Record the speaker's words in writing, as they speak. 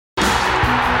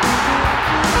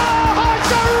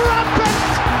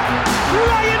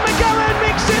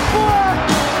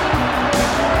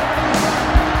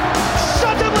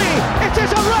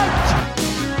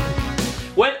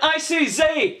say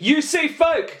Zay, you say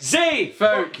Folk. Zay,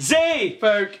 Folk. Zay,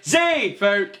 Folk. Zay.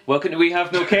 Folk. Welcome to We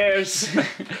Have No Cares.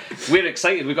 We're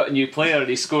excited. We got a new player and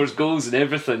he scores goals and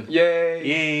everything. Yay.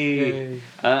 Yay.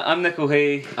 I'm Nick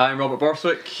O'Hay. I'm Robert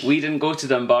Borthwick. We didn't go to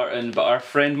Dumbarton, but our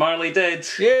friend Marley did.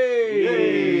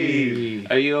 Yay.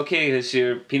 Are you okay? Has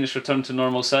your penis returned to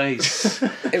normal size?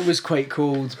 It was quite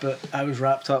cold, but I was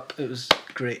wrapped up. It was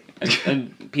great.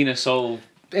 and penis all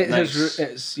It nice.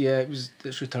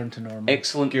 it's returned to normal.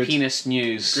 Excellent Good. penis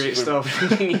news. Great We're stuff.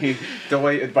 bringing you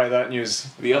Delighted by that news.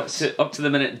 the up to the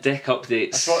minute dick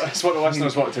updates. That's what the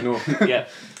listeners want to know. Yeah.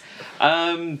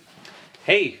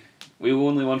 Hey, we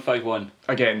only won 5-1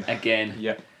 Again.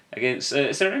 again. Against.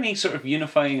 Is there any sort of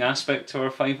unifying aspect to our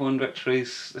 5-1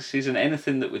 victories this season?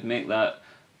 Anything that would make that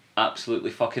absolutely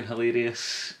fucking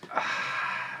hilarious?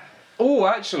 Oh,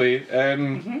 actually,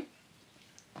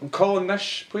 Colin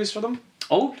Nish plays for them.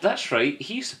 Oh, that's right.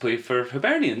 He used to play for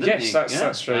Hibernian, didn't he? Yes,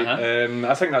 that's right.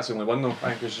 Uh-huh. I think that's the only one though.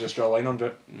 I think we should just draw a line under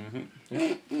it.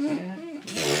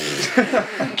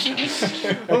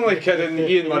 Only kidding.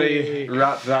 Ian Murray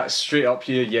wrapped that straight up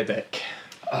here, you dick.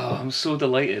 Oh, I'm so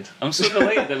delighted. I'm so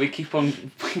delighted that we keep on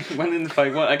winning the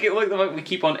 5-1. I get like the fact we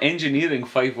keep on engineering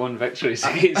 5-1 victories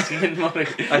against Ian Murray.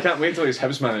 I can't wait till he's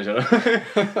Hibs manager.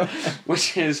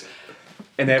 Which is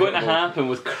Inevitable. going to happen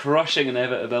with crushing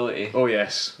inevitability. Oh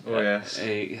yes. Oh yes.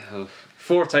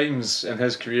 4 times in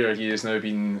his career he has now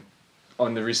been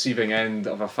on the receiving end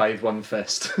of a 5-1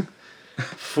 fist.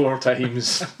 4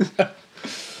 times.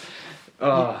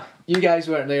 Oh. You guys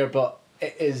weren't there, but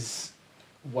it is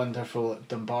wonderful at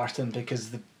Dumbarton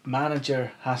because the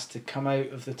manager has to come out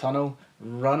of the tunnel,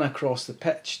 run across the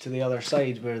pitch to the other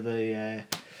side where the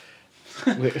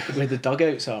where the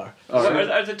dugouts are.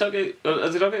 Are the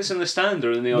dugouts in the stand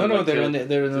or in the No, they're on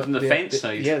the fence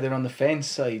side? Yeah, they're on the fence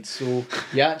side. So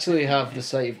you actually have the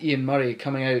sight of Ian Murray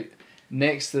coming out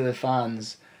next to the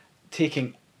fans,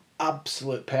 taking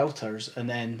absolute pelters, and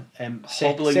then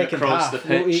hobbling second across half, the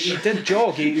pitch. Well, he did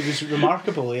jog. He was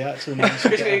remarkable. He actually managed to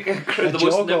get The most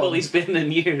jog nimble on he's been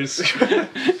in years.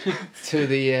 to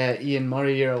the Ian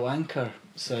Murray You're a Wanker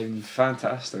sound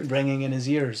Fantastic. ringing in his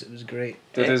ears. It was great.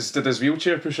 Did his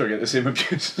wheelchair pusher get the same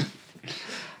abuse?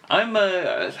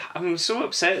 I'm so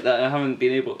upset that I haven't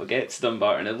been able to get to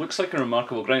Dumbarton. It looks like a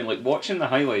remarkable ground. Like watching the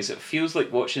highlights, it feels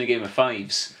like watching a game of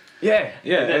fives. Yeah.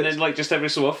 And then like just every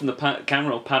so often the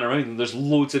camera will pan around and there's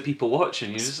loads of people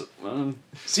watching. You just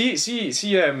See.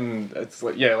 It's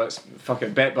like let's fuck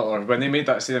it. Bet Butler when they made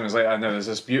that stadium, it was like I know there's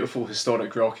this beautiful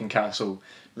historic rocking castle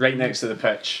right next to the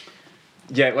pitch.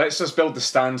 Yeah, let's just build the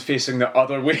stand facing the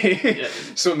other way,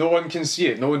 so no one can see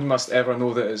it. No one must ever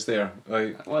know that it's there.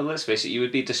 Like, well, let's face it, you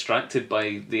would be distracted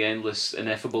by the endless,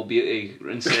 ineffable beauty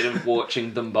instead of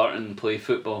watching Dumbarton play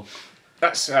football.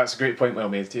 that's a great point, well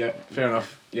made. Yeah, fair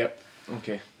enough. Yep.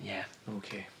 Okay. Yeah.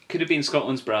 Okay. Could have been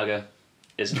Scotland's Braga.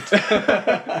 Isn't.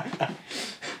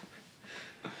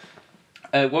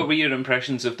 What were your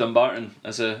impressions of Dumbarton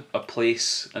as a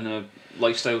place and a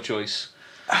lifestyle choice?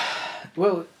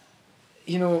 Well,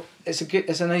 you know, it's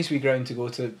a nice wee ground to go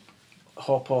to.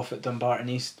 Hop off at Dumbarton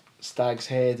East. Stag's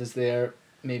Head is there.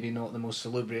 Maybe not the most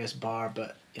salubrious bar,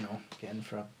 but you know, get in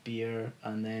for a beer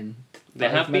and then They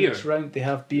have 5 minutes beer. round. They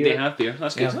have beer. They have beer.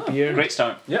 That's They good. have beer. Great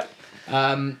start. Yeah.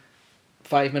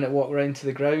 5 minute walk around to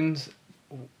the ground.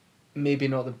 Maybe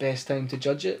not the best time to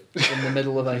judge it in the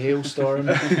middle of a hailstorm,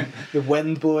 the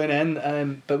wind blowing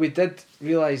in. But we did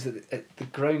realise that the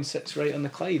ground sits right on the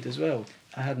Clyde as well.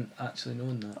 I hadn't actually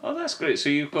known that. Oh, that's great. So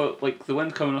you've got like the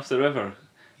wind coming off the river.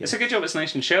 Yeah. It's a good job. It's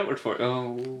nice and sheltered for it.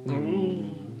 Oh.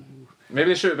 Maybe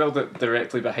they should have built it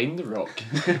directly behind the rock,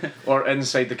 or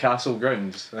inside the castle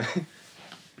grounds.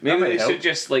 Maybe might they help. should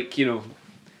just like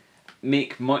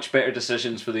make much better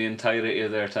decisions for the entirety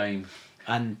of their time.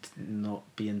 And not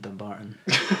be in Dumbarton.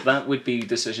 That would be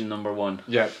decision number 1.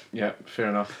 Yeah. Fair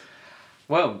enough.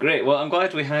 Well, great. Well, I'm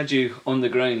glad we had you on the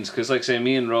grounds because, like I say,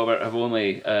 me and Robert have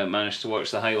only managed to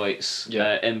watch the highlights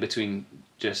in between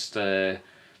just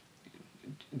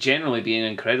generally being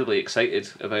incredibly excited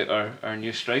about our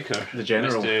new striker, The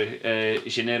General. Mr.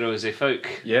 Gennaro Zefauk.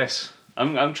 Yes.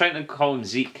 I'm trying to call him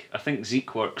Zeke. I think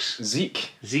Zeke works.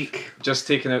 Zeke. Just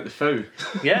taking out the foul.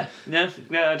 Yeah.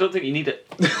 I don't think you need it.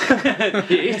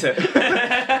 He ate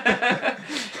it.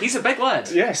 He's a big lad.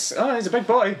 Yes. Oh, he's a big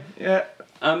boy. Yeah.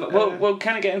 We'll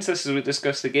kind of get into this as we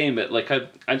discuss the game, but like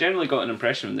I generally got an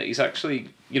impression that he's actually,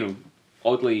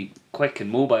 oddly quick and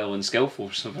mobile and skillful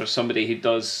for somebody who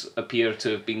does appear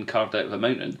to have been carved out of a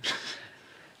mountain.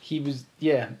 He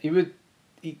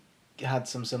had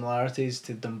some similarities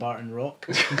to Dumbarton Rock.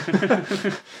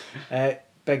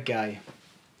 Big guy.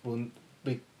 Will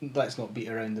let's not beat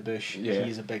around the bush. Yeah.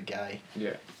 He's a big guy.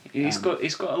 Yeah. He's got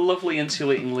a lovely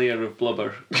insulating layer of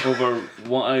blubber over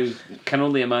what I can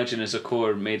only imagine is a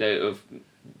core made out of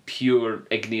pure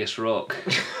igneous rock.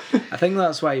 I think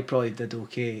that's why he probably did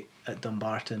okay at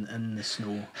Dumbarton in the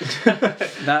snow.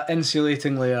 That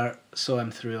insulating layer saw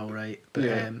him through all right. But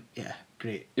Yeah.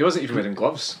 great. He wasn't even wearing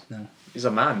gloves. No. He's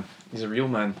a man. He's a real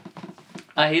man.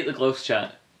 I hate the gloves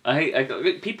chat. I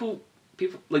people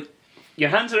like your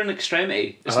hands are an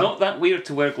extremity. It's Uh-huh. not that weird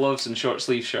to wear gloves and short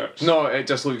sleeve shirts. No, it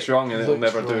just looks wrong and it'll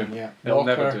Looks never wrong, do. Yeah. It'll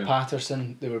Walker, never do.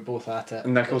 Patterson, they were both at it.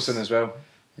 And Nicholson as well.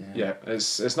 Yeah. Yeah,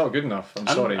 it's not good enough. I'm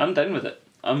sorry. I'm down with it.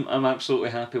 I'm absolutely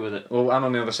happy with it. Well, I'm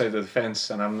on the other side of the fence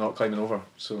and I'm not climbing over.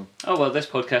 So Oh well, this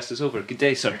podcast is over. Good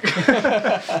day, sir.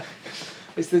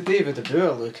 It's the David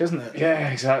Abua look, isn't it? yeah,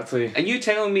 exactly. Are you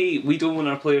telling me we don't want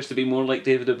our players to be more like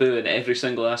David Abu in every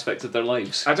single aspect of their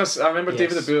lives? I remember Yes.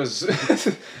 David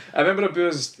Abua's. I remember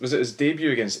Abua's. Was it his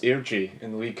debut against Airdrie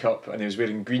in the League Cup, and he was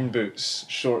wearing green boots,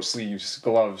 short sleeves,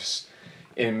 gloves.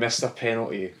 He missed a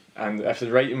penalty, and if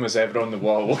the writing was ever on the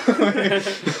wall, then Was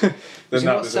he that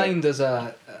not was it. signed as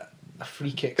a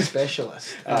free kick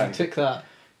specialist? And Aye. he took that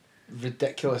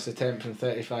ridiculous attempt from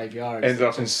 35 yards. Ended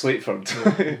up in Slateford.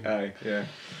 Aye, yeah.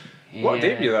 What a Yeah.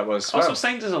 debut that was. Also Wow.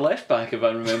 signed as a left back, if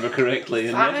I remember correctly.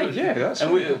 And Aye, yeah, that's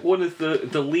and right. one of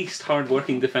the least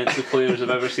hard-working defensive players I've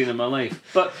ever seen in my life.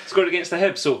 But scored against the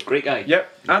Hibs, so great guy. Yep,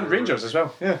 and Rangers as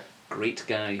well. Yeah, Great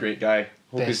guy. great guy.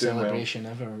 Hope Best he's doing well. celebration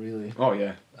ever, really. Oh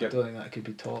yeah. I Yep. don't think that could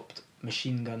be topped.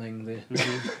 Machine gunning the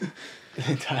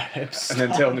entire Hibs. And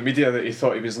then telling the media that he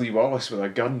thought he was Lee Wallace with a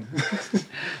gun.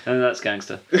 And that's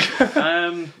gangster.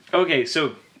 Okay,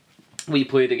 so we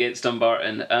played against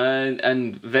Dumbarton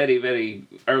and very, very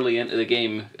early into the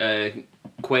game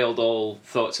quelled all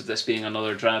thoughts of this being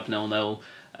another drab 0-0.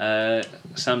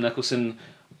 Sam Nicholson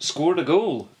scored a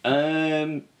goal.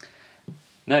 Now,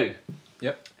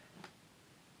 Yep.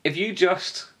 if you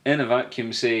just in a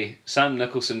vacuum say Sam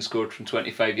Nicholson scored from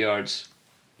 25 yards,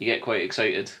 you get quite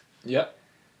excited. Yep.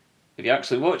 If you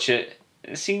actually watch it,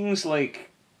 it seems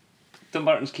like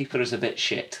Dumbarton's keeper is a bit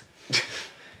shit.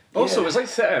 Also, Yeah. it was like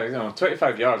 30,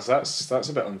 25 yards. That's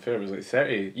a bit unfair. It was like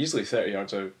 30, easily 30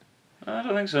 yards out. I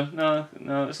don't think so.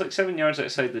 No, it's like 7 yards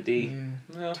outside the D.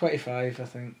 Yeah. 25, I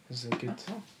think, is a good.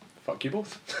 Fuck you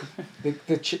both.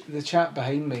 The chat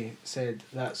behind me said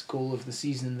that's goal of the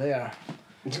season there.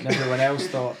 And everyone else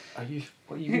thought, what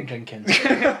have you been drinking?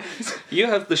 You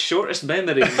have the shortest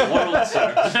memory in the world,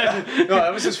 sir. No,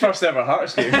 that was his first ever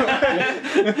Hearts game.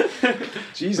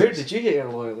 Jesus. Where did you get your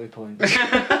loyalty points?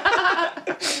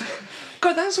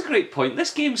 God, that's a great point.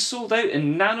 This game sold out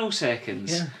in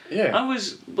nanoseconds. Yeah. Yeah. I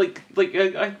was like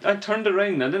I turned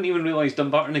around. I didn't even realise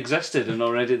Dumbarton existed, and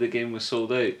already the game was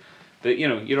sold out. But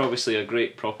you're obviously a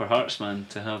great proper Heartsman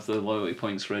to have the loyalty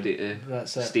points ready to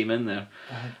That's it. steam in there.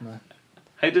 I had my...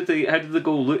 How did the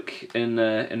goal look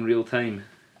in real time?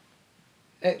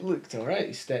 It looked alright.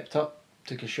 He stepped up,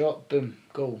 took a shot, boom,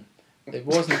 goal. It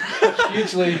wasn't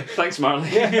hugely. Thanks, Marley.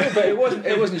 Yeah, but it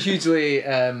wasn't hugely.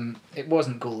 It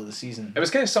wasn't goal of the season. It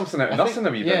was kind of something out of nothing a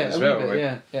wee bit as well.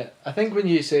 Like, yeah. I think when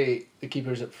you say the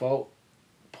keeper's at fault,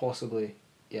 possibly,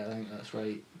 yeah, I think that's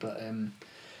right. But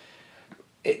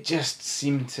it just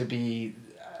seemed to be.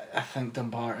 I think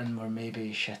Dumbarton were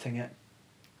maybe shitting it,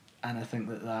 and I think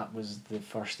that was the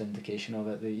first indication of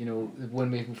it.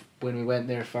 When we went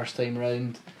there first time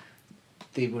round,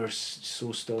 they were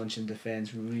so staunch in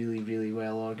defence, really, really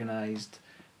well organised,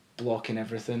 blocking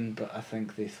everything. But I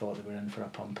think they thought they were in for a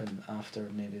pumping after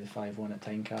maybe the 5-1 at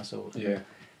Tynecastle. Yeah.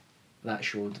 That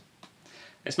showed.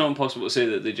 It's not impossible to say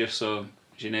that they just saw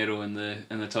Gennaro in the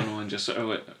tunnel and just sort of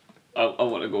went, I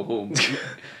want to go home.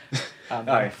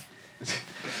 Aye.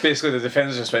 Basically, the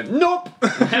defenders just went, nope!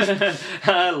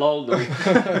 Lol,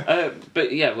 no.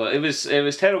 But yeah, well, it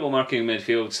was terrible marking in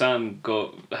midfield. Sam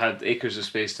had acres of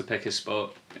space to pick his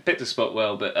spot. He picked his spot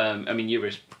well, but I mean, you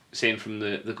were saying from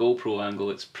the GoPro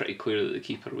angle, it's pretty clear that the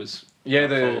keeper was. Yeah, at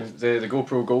fault. the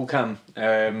GoPro goal cam.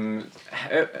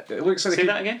 It looks like Say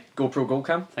that again. GoPro goal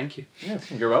cam. Thank you. Yeah,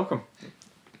 you're welcome.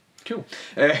 Cool.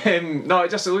 No,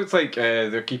 it looked like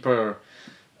the keeper,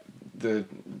 the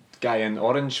guy in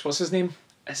orange. What's his name?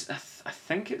 I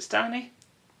think it's Danny.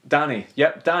 Danny.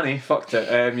 Yep, Danny fucked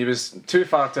it. He was too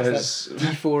far to his.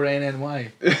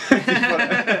 D4NNY.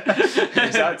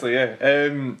 Exactly. Yeah.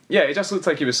 Yeah. It just looked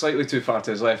like he was slightly too far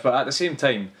to his left, but at the same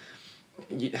time,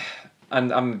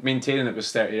 and I'm maintaining it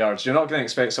was 30 yards. You're not going to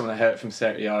expect someone to hit it from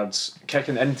 30 yards,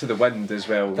 kicking into the wind as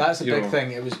well. That's a big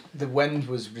thing. The wind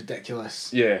was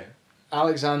ridiculous. Yeah.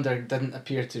 Alexander didn't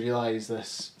appear to realise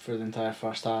this for the entire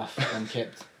first half and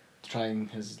kept trying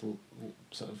his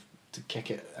sort of to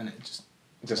kick it, and it just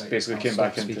just Right, basically I'll came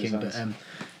stop back into his speaking, hands.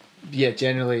 but yeah,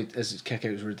 generally his kick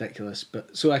out was ridiculous.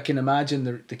 But so I can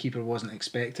imagine the keeper wasn't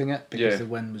expecting it because Yeah. the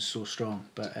wind was so strong.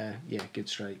 But yeah, good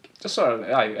strike. Just sort of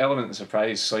element of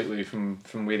surprise slightly from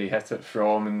where he hit it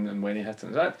from and when he hit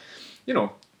it. That,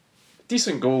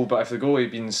 decent goal, but if the goalie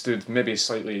had been stood maybe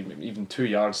slightly, even 2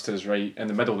 yards to his right, in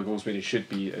the middle of the goals where he should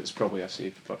be, it's probably a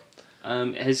save. But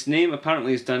His name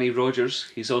apparently is Danny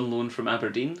Rogers. He's on loan from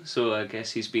Aberdeen, so I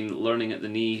guess he's been learning at the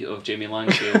knee of Jamie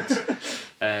Langfield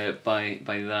by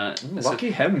that.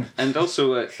 lucky him. And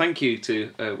also, thank you to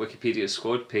Wikipedia's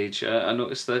squad page. I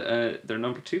noticed that their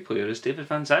number 2 player is David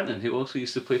Van Zanten, who also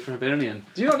used to play for Hibernian.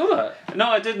 Do you not know that? No,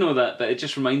 I did know that, but it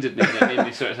just reminded me, and it made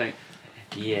me sort of think,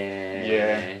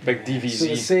 yeah. Big DVZ. So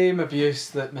the same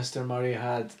abuse that Mr. Murray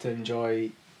had to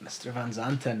enjoy, Mr. Van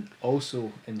Zanten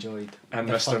also enjoyed. And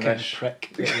the Mr. fucking Mish.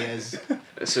 prick that he is.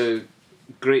 So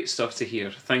great stuff to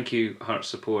hear. Thank you, Heart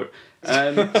Support.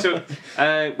 Well,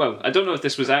 I don't know if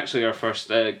this was actually our first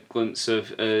glimpse of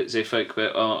Zeefuik,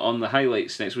 but on the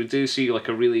highlights next, we do see like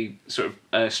a really sort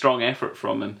of strong effort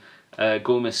from him.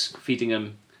 Gomez feeding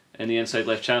him in the inside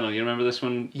left channel. You remember this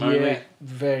one, Marley? Yeah,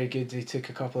 very good. He took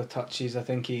a couple of touches. I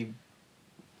think he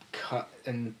cut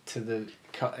into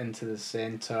the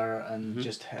centre and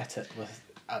just hit it with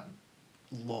a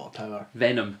lot of power.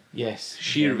 Venom. Yes,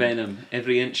 Sheer venom.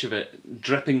 Every inch of it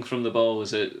dripping from the ball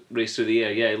as it raced through the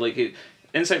air. Yeah, like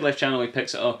inside left channel, he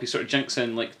picks it up. He sort of jinks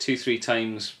in like 2-3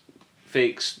 times,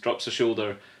 fakes, drops a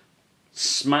shoulder,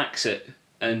 smacks it,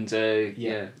 and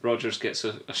Rogers gets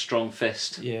a strong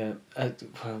fist. Yeah,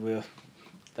 well,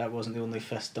 that wasn't the only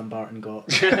fist Dumbarton got.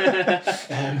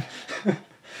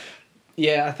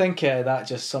 Yeah, I think that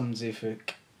just sums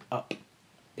Zeefuik up.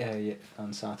 Yeah,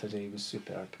 on Saturday he was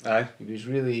superb. Aye. He was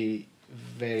really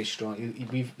very strong.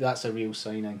 That's a real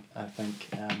signing, I think,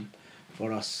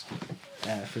 for us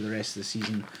for the rest of the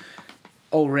season.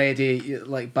 Already,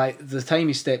 like by the time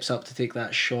he steps up to take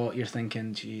that shot, you're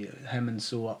thinking, gee, him and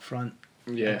So up front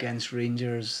against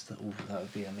Rangers, that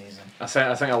would be amazing. I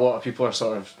think a lot of people are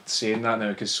sort of saying that now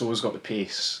because So's got the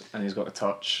pace and he's got the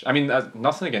touch. I mean,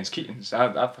 nothing against Keatons.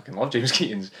 I fucking love James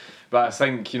Keatons, but I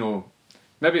think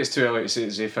maybe it's too early to say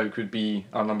that Zeefuik would be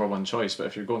our number 1 choice. But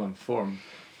if you're going on form,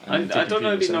 I don't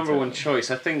know if he's number 1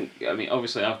 choice. I think,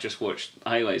 obviously I've just watched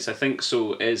highlights. I think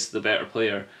So is the better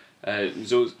player.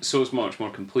 So's much more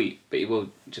complete, but he will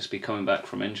just be coming back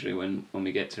from injury when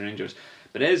we get to Rangers.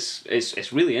 But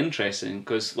it's really interesting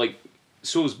because like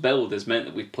So's build has meant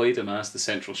that we've played him as the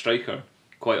central striker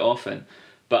quite often,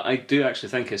 but I do actually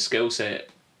think his skill set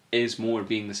is more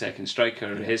being the second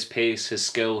striker. Yeah. His pace, his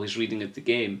skill, his reading of the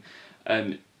game.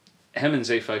 Him and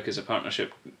Zeefuik as a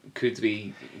partnership could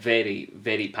be very,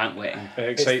 very pant-wetting. It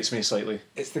excites me slightly.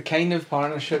 It's the kind of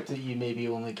partnership that you maybe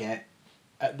only get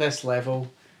at this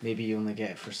level. Maybe you only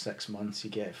get it for 6 months.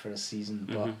 You get it for a season,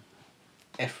 but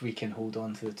if we can hold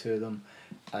on to the two of them,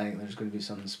 I think there's going to be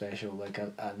something special. Like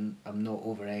I'm not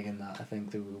over egging that. I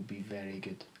think they will be very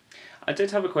good. I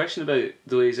did have a question about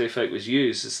the way Zeefuik was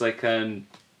used. It's like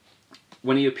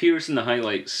when he appears in the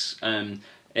highlights,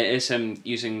 it is him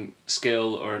using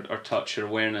skill or touch or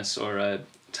awareness or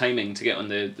timing to get on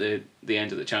the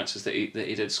end of the chances that he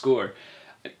did score.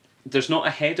 There's not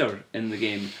a header in the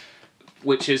game,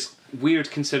 which is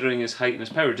weird considering his height and his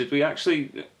power. Did we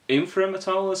actually aim for him at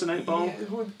all as an out ball?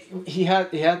 Yeah, he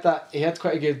had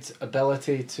quite a good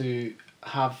ability to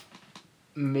have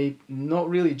not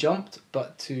really jumped,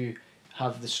 but to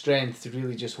have the strength to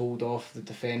really just hold off the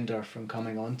defender from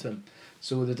coming onto him.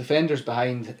 So the defender's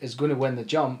behind is going to win the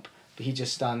jump, but he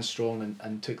just stands strong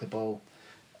and took the ball.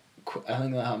 I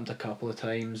think that happened a couple of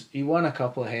times. He won a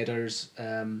couple of headers,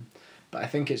 but I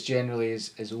think it's generally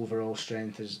his overall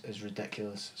strength is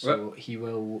ridiculous. So he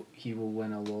will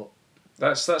win a lot.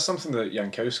 That's something that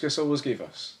Jankowskis always gave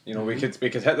us. We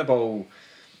could hit the ball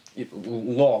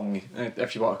long,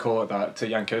 if you want to call it that, to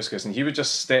Jankowskis, and he would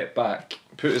just step back,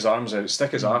 put his arms out,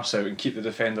 stick his arse out, and keep the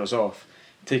defenders off.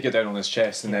 Take it down on his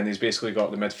chest, and then he's basically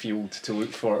got the midfield to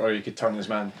look for, or he could turn his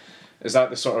man. Is that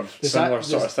the sort of similar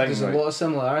sort of thing? There's a lot of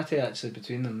similarity actually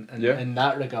between them in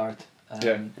that regard.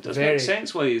 It does make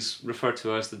sense why he's referred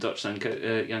to as the Dutch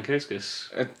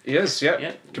Jankowskis. He is,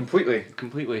 yeah.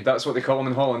 Completely. That's what they call him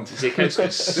in Holland.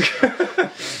 Zeekowskis.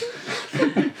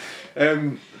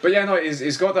 But yeah, no,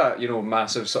 he's got that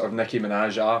massive sort of Nicki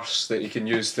Minaj arse that he can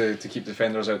use to keep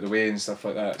defenders out of the way and stuff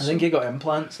like that. I think he got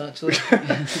implants actually.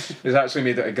 He's actually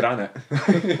made out of granite.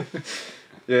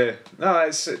 Yeah, no,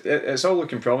 it's all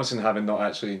looking promising, having not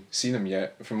actually seen him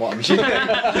yet, from what I'm hearing.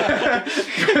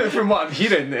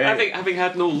 Having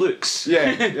had no looks.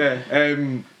 Yeah.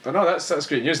 But no, that's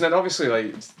great news. And then obviously,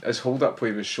 like, his hold-up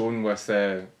play was shown with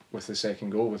with the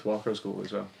second goal, with Walker's goal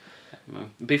as well.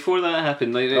 Before that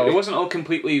happened, like Oh. it wasn't all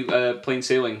completely plain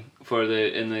sailing for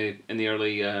in the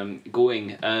early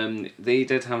going. They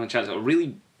did have a chance, a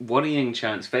really worrying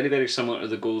chance, very very similar to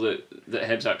the goal that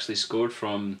Hibs actually scored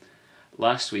from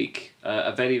last week.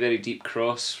 A very very deep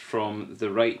cross from the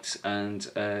right,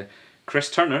 and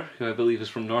Chris Turner, who I believe is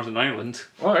from Northern Ireland.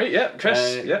 All right, yeah,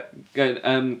 Chris, yeah.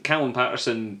 Callum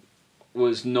Patterson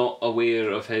was not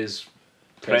aware of his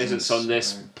presence on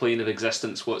this plane of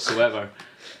existence whatsoever.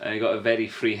 He got a very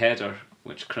free header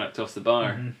which cracked off the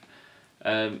bar.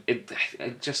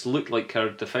 It just looked like our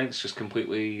defence just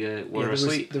completely were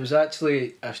asleep. There was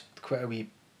actually quite a wee,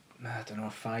 I don't know,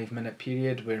 5-minute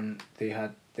period where they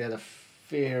had a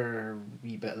fair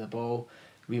wee bit of the ball.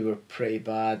 We were pretty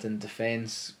bad in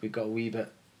defence. We got a wee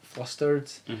bit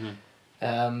flustered.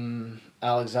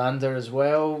 Alexander as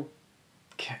well,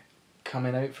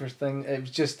 coming out for thing. It was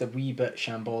just a wee bit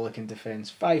shambolic in defence.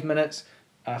 5 minutes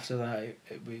after that,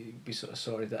 we sort of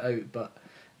sorted it out. But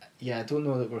yeah, I don't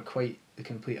know that we're quite the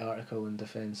complete article in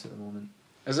defence at the moment.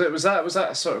 Was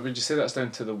that sort of? Would you say that's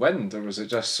down to the wind, or was it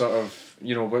just sort of,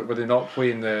 were they not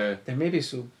playing the? They may be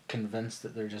so convinced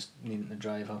that they're just needing to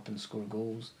drive up and score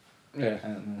goals. Yeah, I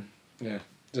don't know. yeah.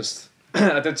 Just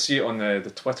I did see it on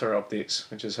the Twitter updates,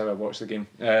 which is how I watched the game.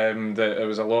 That it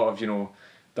was a lot of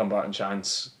Dumbarton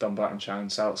chance,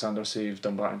 Alexander save,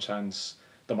 Dumbarton chance,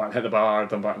 Dumbarton hit the bar,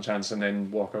 Dumbarton chance, and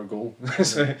then Walker goal.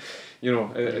 So,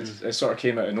 it sort of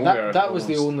came out of nowhere. That was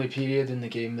the only period in the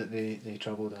game that they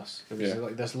troubled us. It was Yeah.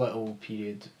 like this little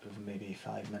period of maybe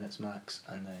 5 minutes max,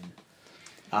 and then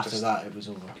after that it was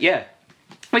over. Yeah,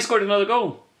 we scored another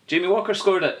goal. Jamie Walker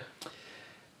scored it.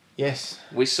 Yes.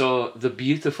 We saw the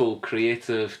beautiful,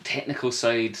 creative, technical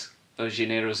side of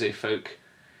Gennaro Zeefuik.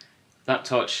 That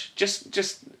touch, just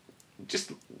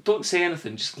don't say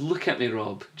anything. Just look at me,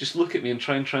 Rob. Just look at me and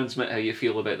try and transmit how you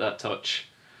feel about that touch.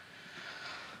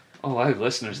 Oh wow,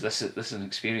 listeners, this is an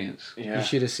experience. Yeah. You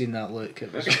should have seen that look.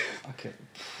 It was okay.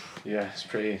 Yeah, it's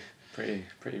pretty.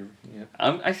 Yeah.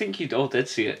 I think you all did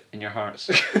see it in your hearts.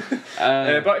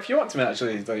 But if you want to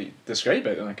actually describe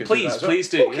it, then I could. Please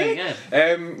do. Okay.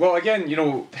 Yeah. Well, again,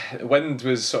 wind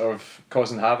was sort of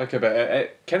causing havoc a bit.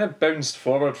 It kind of bounced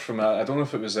forward from I don't know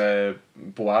if it was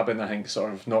Boabin. I think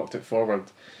sort of knocked it forward.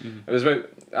 It was about.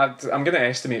 I'm going to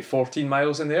estimate 14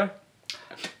 miles in there.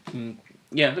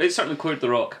 Yeah, it certainly cleared the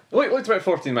rock. Looked about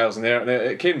 14 miles in there, and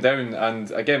it came down.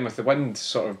 And again, with the wind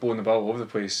sort of blowing the ball all over the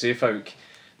place, Zeefuik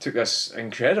took this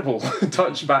incredible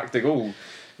touch back to goal,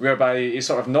 whereby he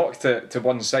sort of knocked it to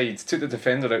one side, took the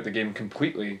defender out the game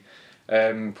completely,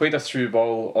 played a through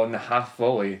ball on the half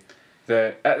volley.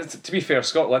 To be fair,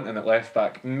 Scott Linton at left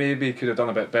back maybe could have done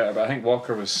a bit better, but I think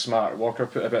Walker was smart. Walker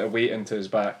put a bit of weight into his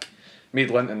back, made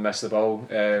Linton miss the ball.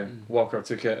 Walker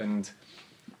took it, and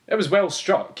it was well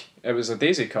struck. It was a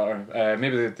daisy cutter.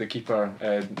 Maybe the keeper,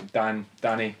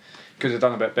 Danny, could have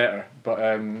done a bit better, but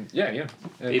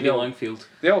Maybe Langfield.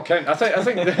 They all count. I think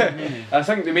I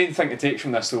think the main thing to take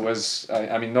from this though is,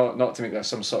 I mean, not to make this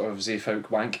some sort of Zeefuik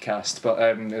wank cast, but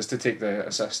is to take the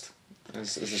assist.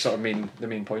 Is the sort of the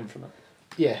main point from it.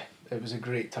 Yeah, it was a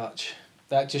great touch.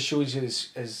 That just shows you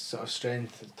his sort of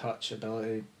strength, touch,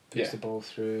 ability, puts the ball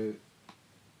through.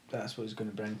 That's what he's going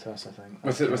to bring to us, I think.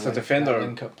 With the defender,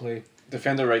 link-up play.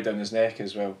 Defender right down his neck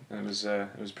as well, and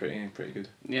it was pretty good.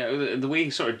 Yeah, the way he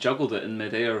sort of juggled it in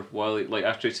midair while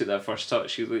after he took that first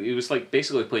touch, he was like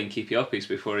basically playing keepy uppies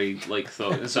before he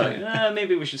thought it's like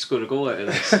maybe we should score a goal out of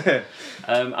this.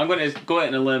 I'm going to go out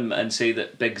on a limb and say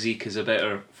that Big Zeke is a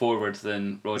better forward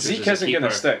than Rodgers. Zeke as a isn't going to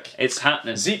keeper. stick. It's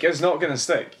happening. Zeke is not going to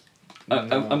stick. I'm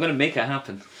going to make it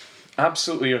happen.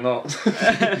 Absolutely, you're not.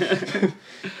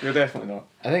 You're definitely not.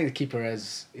 I think the keeper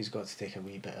he's got to take a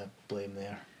wee bit of blame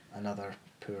there. Another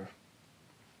poor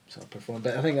sort of performance,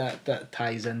 but I think that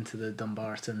ties into the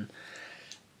Dumbarton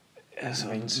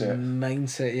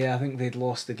mindset. Yeah, I think they'd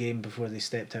lost the game before they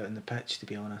stepped out on the pitch, to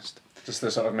be honest. Just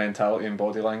the sort of mentality and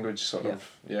body language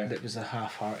of. It was a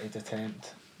half-hearted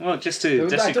attempt. Well, just to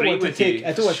disagree with you.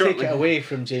 I don't want to take it away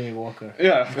from Jamie Walker.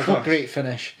 Yeah, of course. Great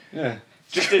finish. Yeah.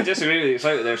 Just to disagree with you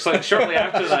slightly there. So shortly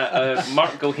after that,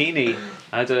 Mark Gilhaney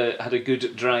had a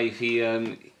good drive.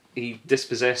 He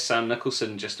dispossessed Sam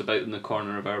Nicholson just about in the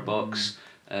corner of our box.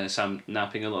 Sam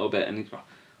napping a little bit, and he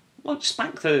just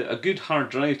banked a good hard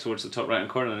drive towards the top right hand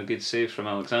corner and a good save from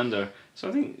Alexander. So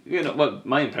I think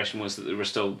my impression was that they were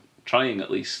still trying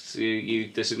at least. You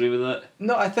disagree with that?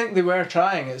 No, I think they were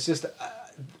trying. It's just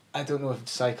I don't know if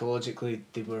psychologically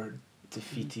they were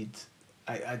defeated.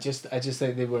 I just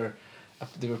think they were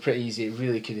pretty easy. It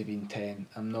really could have been 10.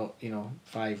 I'm not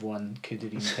 5-1 could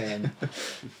have been 10.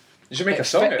 You should make a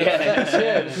song out of it.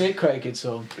 Yeah, make quite a good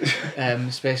song,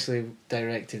 especially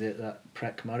directed at that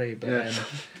prick Murray. But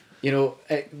you know,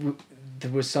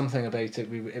 there was something about it.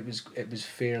 It was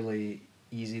fairly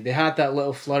easy. They had that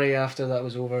little flurry after that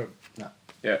was over. No,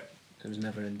 Yeah. it was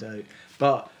never in doubt.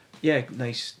 But yeah,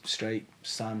 nice strike.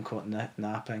 Sam caught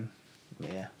napping.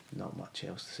 Yeah, not much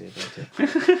else to say about it.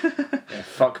 Yeah,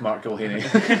 fuck Mark Gilhaney.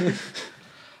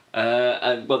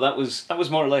 And well, that was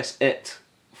more or less it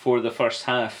for the first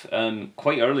half.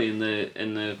 Quite early in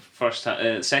the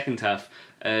second half,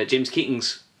 James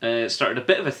Keating's started a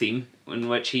bit of a theme in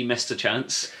which he missed a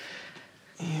chance.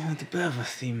 Yeah, a bit of a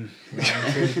theme.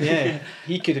 Yeah,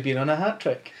 he could have been on a hat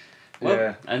trick. Well,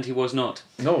 Yeah. and he was not.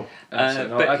 No.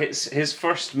 absolutely But not. his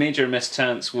first major missed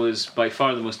chance was by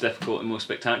far the most difficult and most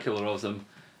spectacular of them.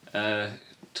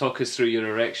 Talk us through your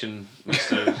erection,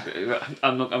 Mr.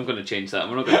 I'm going to change that.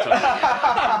 We're not going to talk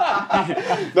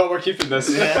No, we're keeping this.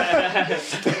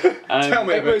 Tell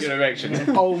me it about was- your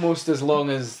erection. Almost as long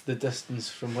as the distance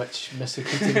from which Mr.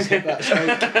 Keating's hit that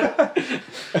strike.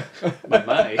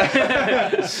 my.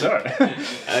 Sir.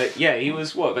 Yeah, he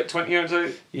was about 20 yards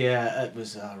out. Yeah, it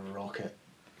was a rocket.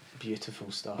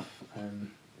 Beautiful stuff.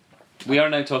 We are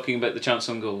now talking about the chance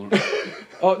on goal.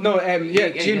 Oh no, yeah, Yeah,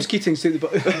 James yeah. Keating's took the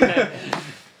ball.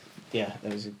 Yeah,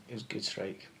 it was a good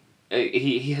strike.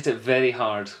 He hit it very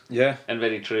hard Yeah. and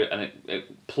very true, and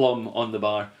it plumb on the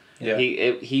bar. Yeah.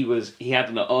 He had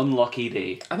an unlucky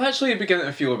day. I'm actually beginning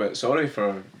to feel a bit sorry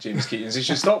for James Keating. He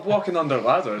should stop walking under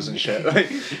ladders and shit.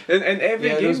 Like in every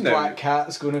Yeah, those game now. black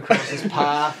cats going across his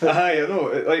path. I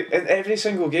know. Like in every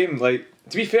single game, like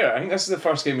to be fair, I think this is the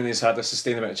first game when he's had a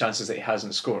sustained amount of chances that he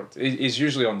hasn't scored. He's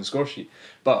usually on the score sheet,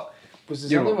 but Was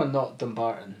his You other know- one not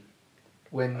Dumbarton?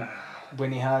 When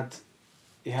he had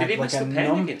Did he like miss a the pen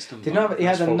num- against them? Did not, he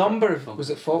had That's a Falkirk. number of, Falkirk. was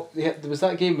it Falk? There was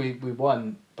that game we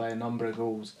won by a number of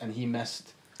goals and he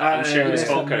missed. I'm sure it was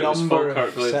missed a Falkirk. It was number of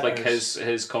Falkirk with like sitters.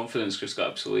 his confidence just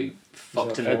got absolutely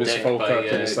fucked in It the was dick Falkirk by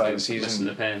at the start of the season. missing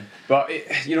the pen. But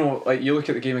you know, like you look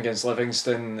at the game against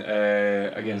Livingston,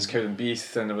 against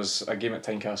Cowdenbeath, and there was a game at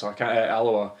Tynecastle. I can't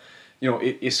Alloa. You know,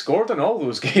 he scored in all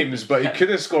those games, but he could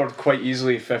have scored quite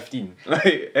easily 15. Like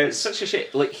It's it's such a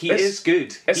shit. Like he it's- is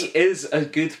good. it's- He is a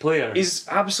good player. he's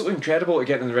absolutely incredible at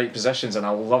getting in the right positions, and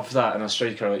I love that in a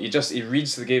striker. Like he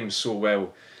reads the game so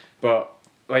well, but.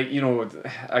 Like, you know,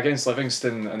 against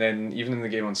Livingston and then even in the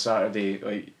game on Saturday,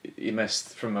 like he missed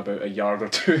from about a yard or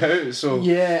two out. So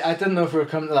Yeah, I didn't know if we were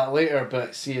coming to that later,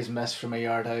 but see his miss from a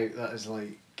yard out. That is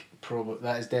like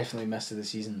that is definitely miss of the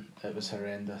season. It was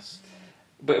horrendous.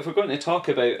 But if we're going to talk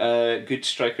about good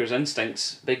strikers'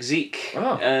 instincts, Big Zeke.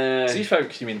 Ah,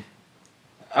 Zeefouk, you mean?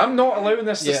 I'm not allowing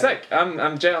this to Yeah. stick.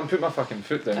 I'm putting my fucking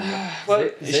foot down. Well,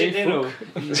 Zeefouk.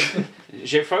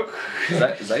 Zeefouk.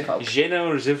 Zeefouk.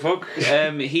 Género Zeefouk.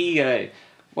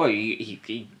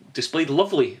 He displayed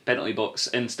lovely penalty box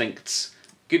instincts.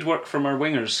 Good work from our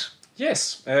wingers.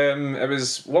 Yes, it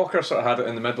was Walker sort of had it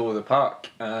in the middle of the park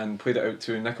and played it out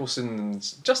to Nicholson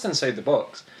just inside the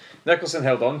box. Nicholson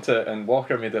held on to it and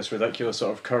Walker made this ridiculous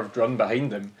sort of curved run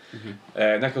behind him.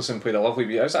 Nicholson played a lovely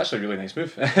wee, it was actually a really nice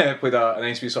move, played a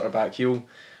nice wee sort of back heel.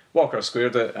 Walker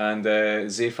squared it and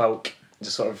Zeefouk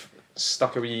just sort of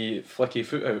stuck a wee flicky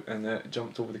foot out and it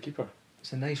jumped over the keeper.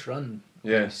 It's a nice run.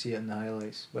 Yeah. You see it in the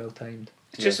highlights. Well timed.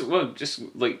 Just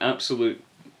like absolute.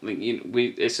 Like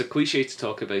it's a cliche to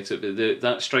talk about it, but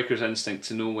that striker's instinct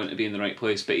to know when to be in the right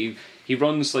place. But he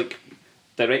runs like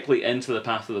directly into the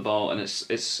path of the ball, and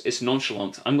it's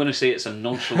nonchalant. I'm going to say it's a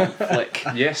nonchalant flick.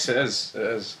 Yes, it is. It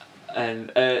is.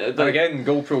 And And again,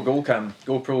 GoPro goal cam.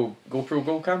 GoPro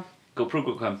goal cam. GoPro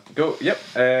go cam. Go, yep.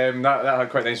 That had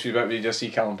quite a nice wee bit where you just see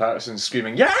Callum Patterson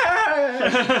screaming,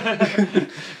 yeah!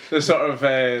 The sort of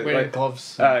Wearing like,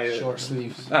 gloves, aye. short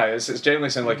sleeves. it's generally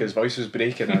sounded like his voice was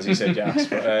breaking as he said yes,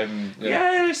 but yeah.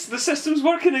 Yes, the system's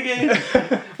working again.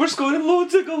 We're scoring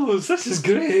loads of goals. This is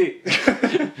great.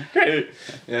 Great.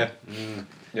 Yeah.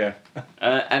 Yeah.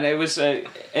 And it was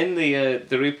in the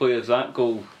replay of that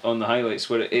goal on the highlights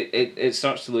where it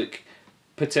starts to look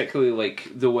particularly like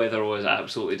the weather was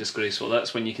absolutely disgraceful.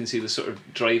 That's when you can see the sort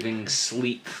of driving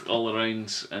sleet all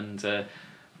around, and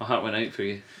my heart went out for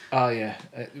you. Oh yeah,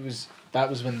 that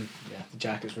was when the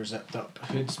jackets were zipped up,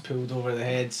 hoods pulled over the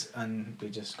heads, and we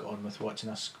just got on with watching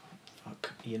us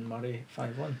fuck Ian Murray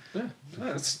 5-1. Yeah.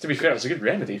 That's, to be fair, it's a good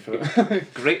remedy for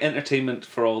it. Great entertainment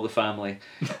for all the family.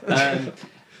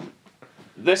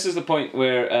 This is the point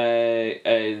where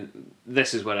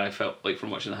this is where I felt like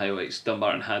from watching the highlights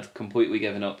Dumbarton had completely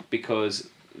given up, because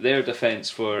their defence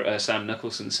for Sam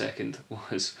Nicholson's second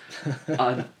was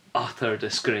an utter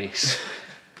disgrace.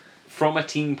 From a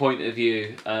team point of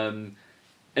view, in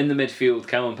the midfield,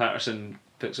 Callum Patterson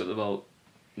picks up the ball.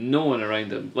 No one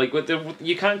around him. Like,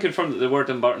 you can't confirm that there were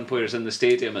Dumbarton players in the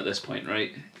stadium at this point,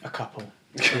 right? A couple.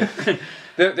 They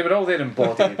were all there in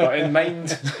body, but in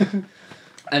mind.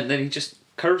 And then he just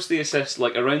curves the assist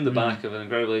like around the back of an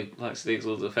incredibly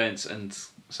lackadaisical defence, and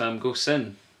Sam goes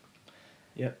in.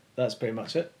 Yep, that's pretty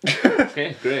much it.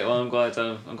 Okay, great. Well, I'm glad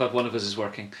one of us is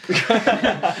working.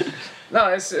 No,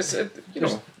 it's you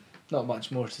know. Not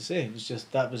much more to say. It was just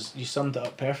you summed it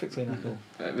up perfectly, Nicole.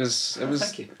 It was.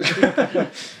 Thank you.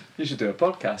 You should do a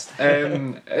podcast.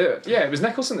 Yeah, it was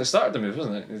Nicholson that started the move,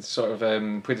 wasn't it? It sort of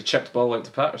played a chipped ball out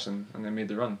to Patterson and then made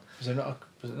the run. Was it not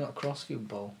a crossfield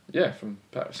ball? Yeah, from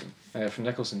Patterson, from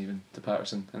Nicholson even to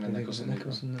Patterson, and then Nicholson.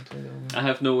 That played it over. I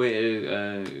have no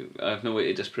way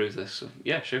to disprove this. So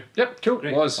yeah, sure. Yep, cool.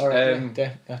 Great. It was. All right,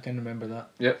 I can remember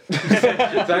that. Yep.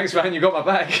 Thanks, man. You got my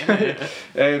back.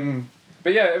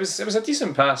 But yeah, it was a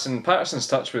decent pass, and Patterson's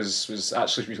touch was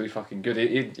actually really fucking good.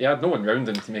 He had no one round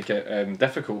him to make it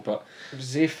difficult, but It was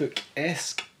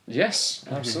Zayfook-esque. yes,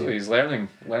 absolutely, he's learning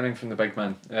from the big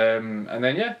man. And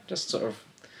then yeah, just sort of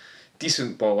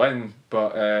decent ball in,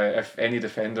 but if any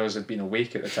defenders had been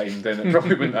awake at the time, then it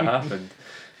probably wouldn't have happened.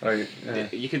 Right?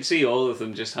 You can see all of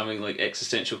them just having like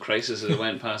existential crises as it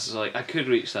went past. It's like, I could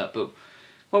reach that, but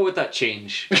what would that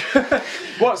change?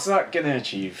 What's that gonna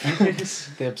achieve?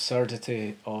 The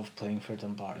absurdity of playing for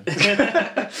Dumbarton.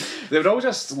 They were all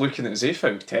just looking at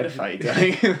Zayfouk, terrified.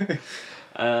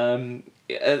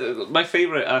 My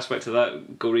favourite aspect of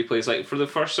that goal replay is like for the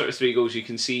first sort of 3 goals, you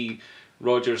can see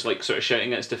Rodgers like sort of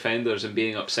shouting at his defenders and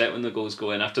being upset when the goals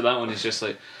go in. After that one, he's just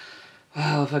like,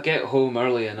 well, if I get home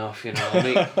early enough, you know,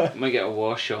 I might get a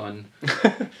wash on.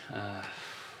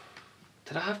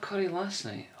 Did I have curry last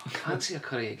night? I fancy a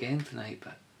curry again tonight,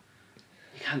 but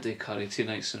you can't do curry 2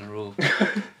 nights in a row.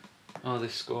 Oh, they've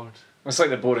scored. It's like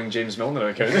the boring James Milner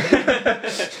account.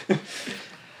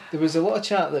 There was a lot of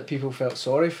chat that people felt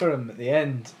sorry for him at the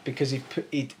end because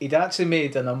he'd actually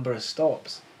made a number of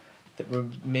stops that we're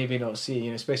maybe not seeing,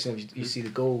 you know, especially if you see the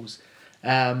goals.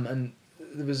 And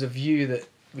there was a view that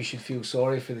we should feel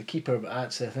sorry for the keeper, but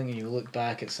actually I think when you look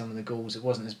back at some of the goals, it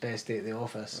wasn't his best day at the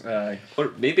office. Aye.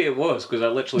 Or maybe it was, because I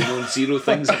literally known 0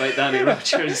 things about Danny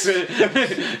Rodgers.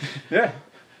 Yeah.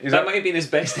 That might have been his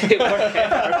best day at work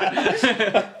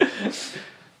ever.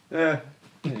 Yeah.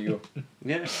 There you go.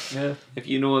 Yeah. If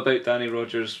you know about Danny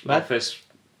Rodgers' Matt? office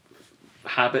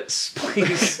habits,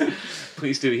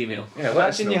 please do email. Yeah, let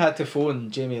us Imagine know. you had to phone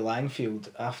Jamie Langfield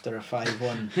after a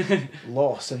 5-1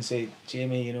 loss and say,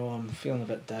 Jamie, you know, I'm feeling a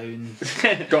bit down.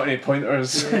 Got any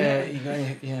pointers? Yeah, you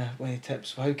got any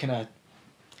tips? How can I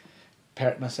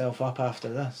perk myself up after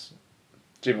this?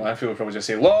 Jamie Langfield would probably just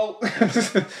say, LOL! I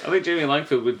think Jamie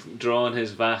Langfield would draw on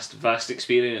his vast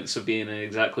experience of being in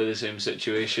exactly the same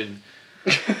situation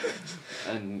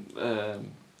and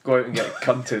Go out and get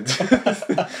cunted.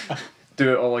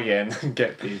 Do it all again and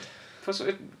get paid. plus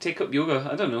take up yoga.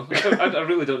 I don't know. I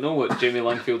really don't know what Jamie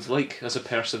Langfield's like as a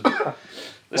person.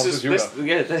 This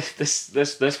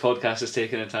podcast is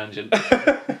taking a tangent.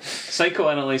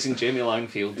 Psychoanalyzing Jamie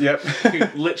Langfield. Yep.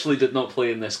 Who literally did not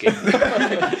play in this game.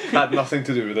 Had nothing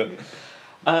to do with it.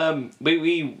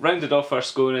 We rounded off our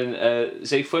scoring.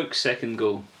 Zayfouk's second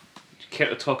goal. Do you care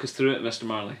to talk us through it, Mr.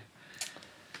 Marley?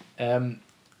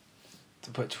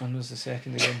 Which one was the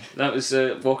second again? That was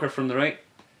Walker from the right.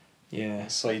 Yeah,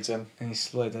 Slides in. and he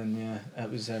slid in. Yeah,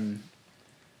 it was a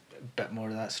bit more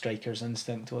of that striker's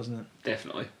instinct, wasn't it?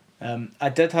 Definitely. I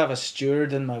did have a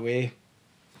steward in my way.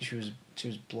 She was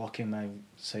blocking my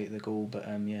sight of the goal, but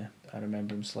yeah, I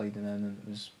remember him sliding in, and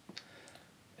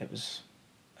it was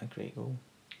a great goal.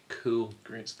 Cool.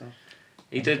 Great stuff.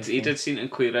 He did seem to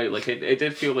clear out. Like it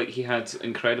did feel like he had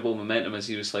incredible momentum as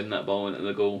he was sliding that ball into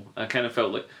the goal. I kind of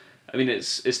felt like, I mean,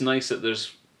 it's nice that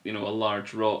there's, you know, a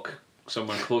large rock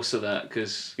somewhere close to that,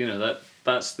 because, you know,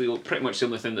 that's pretty much the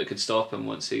only thing that could stop him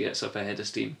once he gets up ahead of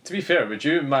steam. To be fair, would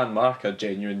you man mark a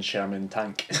genuine Sherman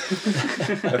tank?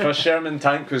 If a Sherman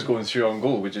tank was going through on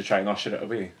goal, would you try and usher it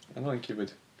away? I don't think you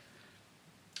would.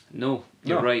 No,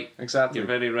 you're No, right. Exactly. You're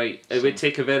very right. It would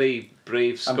take a very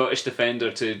brave Scottish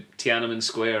defender to Tiananmen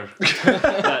Square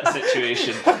that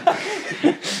situation.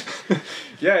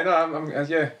 Yeah, no,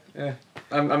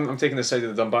 I'm taking the side of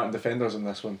the Dumbarton defenders on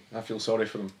this one. I feel sorry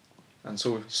for them, and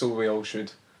so we all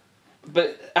should.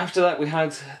 But after that, we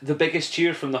had the biggest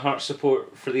cheer from the Hearts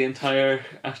support for the entire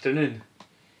afternoon.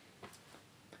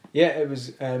 Yeah, it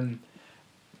was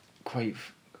quite.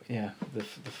 The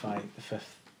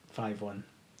fifth 5-1.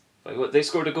 Like, what, they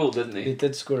scored a goal, didn't They they?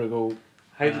 did score a goal.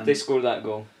 How did they score that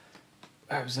goal?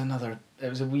 It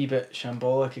was a wee bit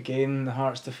shambolic again. The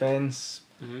Hearts defence,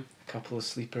 Mm-hmm. a couple of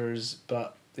sleepers,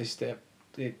 but they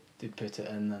they put it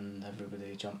in and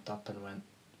everybody jumped up and went,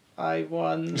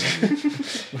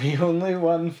 5-1. We only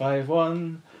won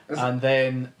 5-1. And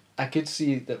then I could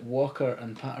see that Walker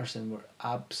and Patterson were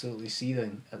absolutely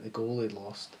seething at the goal they'd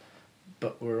lost,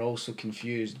 but were also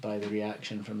confused by the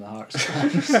reaction from the Hearts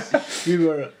fans, who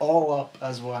were all up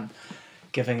as one,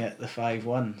 giving it the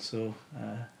 5-1. So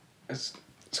it's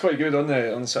quite good on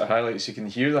the sort of highlights. You can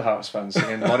hear the Hearts fans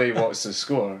singing Murray what's the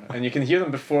score, and you can hear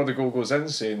them before the goal goes in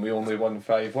saying we only won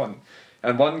 5-1.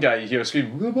 And one guy you hear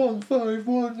scream, we won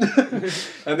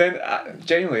 5-1. And then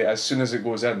genuinely as soon as it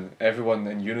goes in, everyone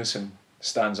in unison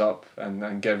stands up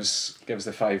and gives the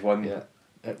 5-1. Yeah.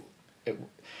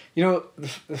 You know, the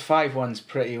 5-1's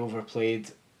pretty overplayed.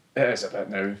 It is a bit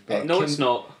now. But No, it's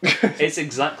not. It's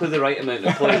exactly the right amount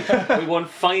of play. We won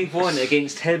 5-1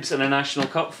 against Hibs in a National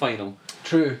Cup final.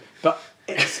 True, but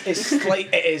it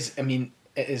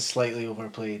is slightly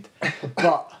overplayed,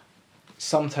 but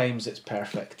sometimes it's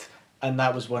perfect, and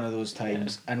that was one of those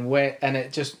times. Yeah.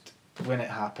 When it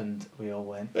happened, we all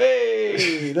went,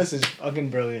 "Hey, this is fucking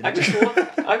brilliant!"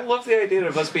 I love the idea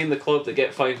of us being the club that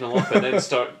get 5-0 up and then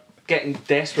start getting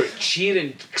desperate,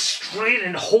 cheering,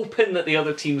 straining, hoping that the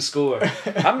other team score.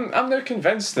 I'm now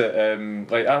convinced that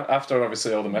after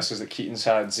obviously all the misses that Keaton's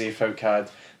had, Zayfouk had,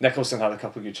 Nicholson had a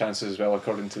couple of good chances as well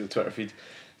according to the Twitter feed,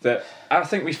 that I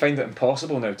think we find it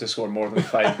impossible now to score more than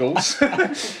 5 goals.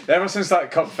 Ever since that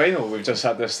cup final, we've just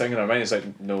had this thing in our mind. It's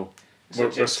like, no,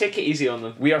 we're take it easy on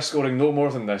them. We are scoring no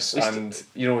more than this, and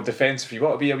defence. If you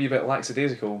want to be a wee bit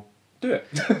lackadaisical, do it.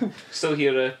 Still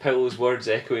hear Paolo's words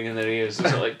echoing in their ears.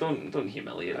 It's like, don't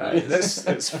humiliate me.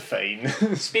 It's fine.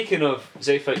 Speaking of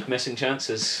Zayfouk missing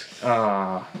chances.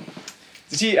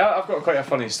 See, I've got quite a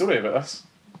funny story about this.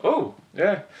 Oh.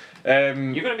 Yeah. You're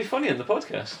going to be funny on the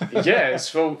podcast. Yeah, it's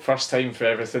first time for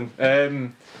everything.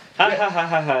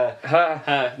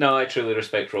 No, I truly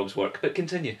respect Rob's work, but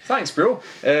continue. Thanks, bro.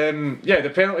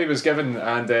 The penalty was given,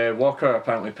 and Walker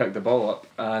apparently picked the ball up,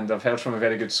 and I've heard from a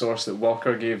very good source that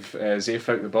Walker gave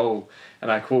Zayfouk the ball,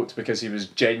 and I quote, because he was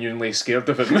genuinely scared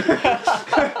of him.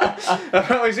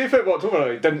 Apparently Zayfouk walked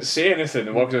over, didn't say anything,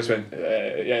 and Walker just went,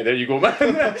 yeah, there you go, man.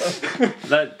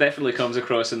 That definitely comes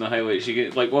across in the highlights. You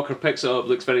get, like, Walker picks it up,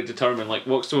 looks very determined, like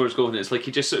walks towards goal, and it's like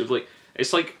he just sort of like,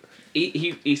 it's like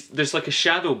he there's like a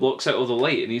shadow blocks out all the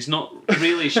light, and he's not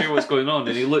really sure what's going on,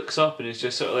 and he looks up and he's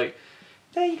just sort of like,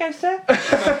 there you go, sir.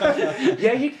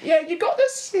 you got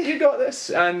this.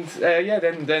 And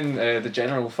then the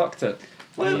general fucked it.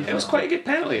 Well, it was quite a good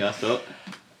penalty, I thought.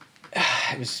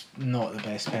 It was not the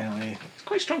best penalty. It's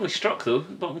quite strongly struck though.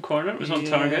 Bottom corner, it was on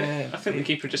target. I think the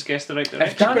keeper just guessed the right If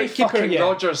direction. Danny fucking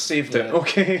Rogers saved it,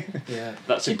 okay. Yeah,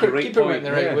 that's a keeper great keeper point. went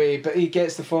the right way, but he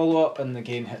gets the follow up and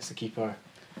again hits the keeper.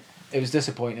 It was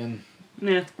disappointing.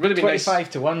 Yeah, would have been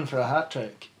 25-1 for a hat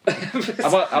trick.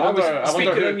 I wonder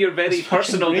speaking on your very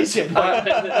personal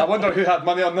I wonder who had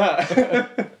money on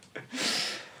that.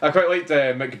 I quite liked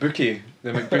McBookie.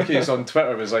 The McBookies on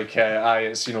Twitter was like,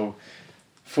 it's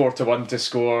 4-1 to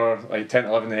score, like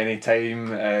 10-11 at any time,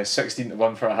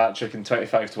 16-1 for a hat trick, and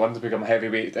 25-1 to become a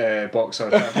heavyweight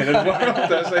boxer champion in the world.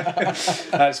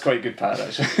 That's quite good pad,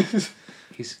 actually.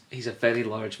 He's a very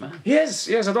large man. Yes,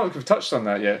 I don't think we've touched on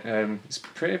that yet. It's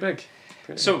pretty big.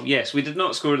 Yes, we did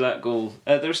not score that goal.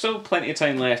 There's still plenty of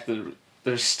time left.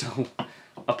 There's still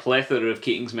a plethora of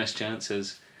Keating's missed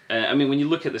chances. I mean, when you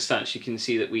look at the stats, you can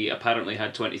see that we apparently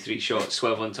had 23 shots,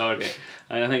 12 on target,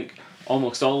 and I think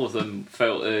almost all of them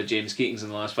fell to James Keating's in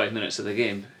the last 5 minutes of the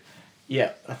game.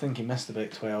 Yeah, I think he missed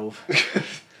about 12.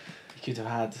 He could have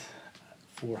had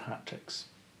 4 hat tricks.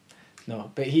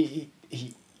 No, but he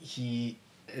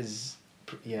is.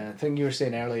 Yeah, I think you were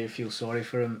saying earlier you feel sorry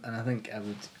for him, and I think I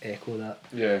would echo that.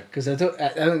 Yeah. Because I don't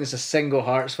think there's a single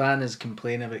Hearts fan is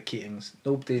complaining about Keating's.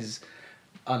 Nobody's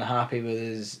unhappy with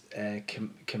his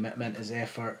commitment, his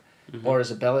effort, or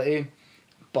his ability,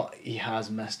 but he has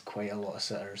missed quite a lot of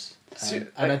sitters.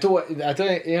 And I don't.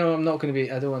 I'm not going to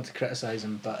be. I don't want to criticise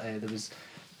him, but there was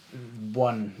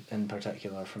one in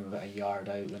particular from about a yard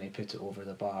out when he put it over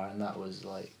the bar, and that was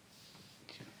like,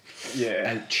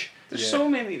 ouch.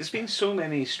 There's been so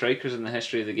many strikers in the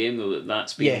history of the game though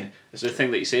that's been the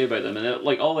thing that you say about them, and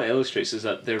all it illustrates is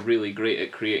that they're really great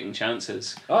at creating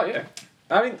chances. Oh yeah,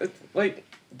 I mean, like,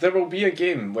 there will be a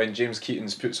game when James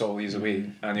Keatings puts all these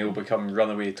away and he'll become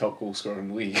runaway top goal scorer in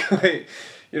the league. Like,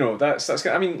 that's.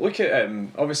 I mean, look at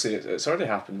obviously it's already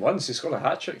happened once. He scored a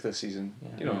hat trick this season.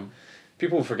 Yeah.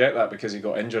 People forget that because he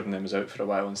got injured and then was out for a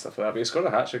while and stuff like that. But he scored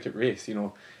a hat trick at Wraith.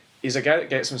 He's a guy that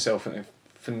gets himself into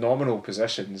phenomenal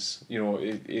positions. He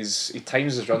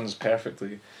times his runs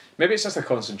perfectly. Maybe it's just a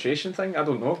concentration thing. I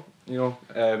don't know.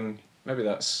 Maybe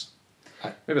that's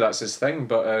his thing.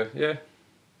 But yeah.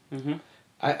 Mm-hmm.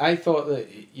 I thought that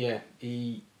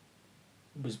he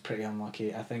was pretty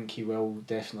unlucky. I think he will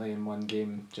definitely in one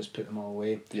game just put them all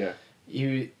away. Yeah.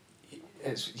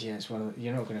 It's one of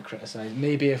you're not going to criticise.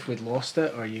 Maybe if we'd lost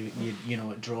it or you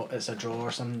it's a draw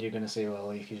or something, you're going to say,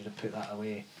 well, you could have put that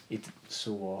away.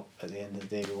 So what? At the end of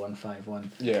the day, we won 5-1.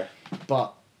 Yeah.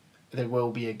 But there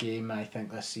will be a game, I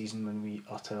think, this season when we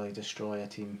utterly destroy a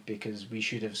team because we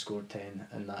should have scored 10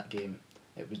 in that game.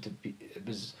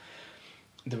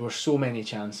 There were so many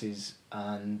chances,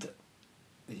 and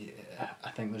I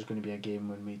think there's going to be a game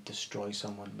when we destroy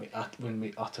someone, when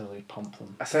we utterly pump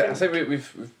them. I think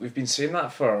we've been saying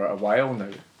that for a while now.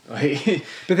 Like,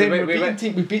 But then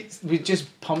we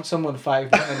just pumped someone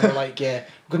 5-1 and we're like, yeah,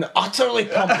 we're going to utterly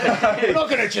pump them. We're not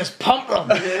going to just pump them.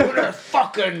 We're going to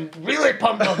fucking really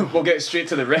pump them. We'll get straight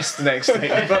to the wrist next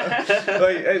time. But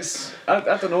like it's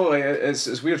I don't know, like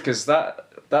it's weird because that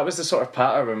was the sort of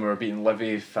pattern when we were beating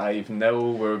Livy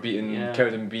 5-0, we were beating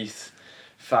Cowdenbeath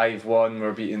 5-1,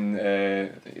 we're beating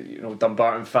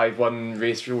Dumbarton 5-1,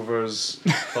 Race Rovers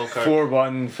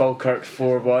 4-1, Falkirk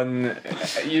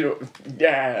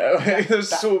 4-1. There's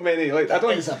so many. Like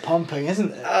It's a pumping,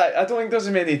 isn't it? I don't think there's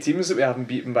many teams that we haven't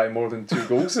beaten by more than 2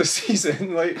 goals this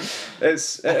season. Like it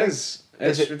is ridiculous.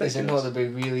 Is it not that we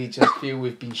really just feel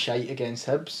we've been shite against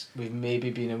Hibs? We've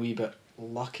maybe been a wee bit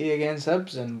lucky against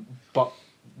Hibs, but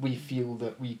we feel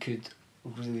that we could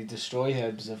really destroy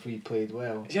Hibs if we played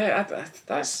well. Yeah,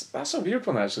 that's a weird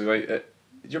one actually. Like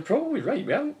you're probably right.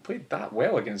 We haven't played that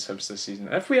well against Hibs this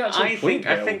season. If we actually played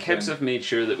well, I think Hibs have made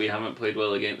sure that we haven't played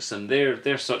well against them.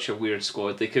 They're such a weird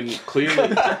squad. They can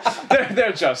clearly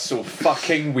they're just so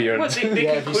fucking weird. Well, they Have can you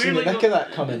seen the clearly nick of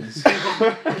that Cummins?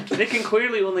 they can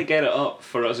clearly only get it up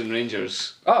for us and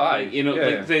Rangers. Oh, aye.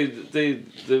 Like,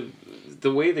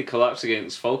 the way they collapsed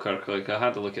against Falkirk, like I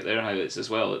had to look at their highlights as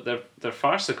well. They're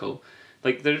farcical.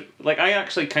 I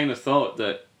actually kind of thought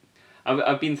that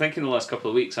I've been thinking the last couple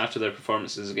of weeks after their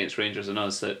performances against Rangers and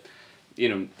us that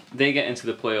they get into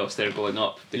the playoffs, they're going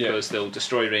up because they'll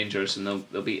destroy Rangers and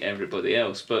they'll beat everybody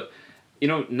else. But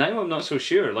now I'm not so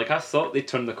sure. Like I thought they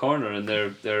turned the corner and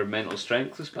their mental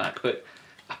strength was back, but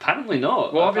apparently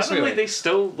not. Well, obviously, apparently they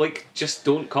still just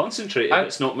don't concentrate if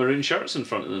it's not maroon shirts in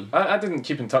front of them. I didn't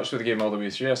keep in touch with the game all the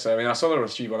way through. So I saw they were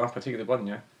 3-1 up. I take it they won,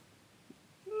 yeah.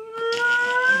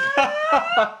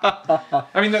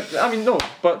 No,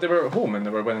 but they were at home and they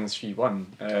were winning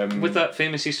 3-1. With that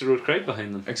famous Easter Road crowd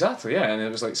behind them. Exactly, yeah, and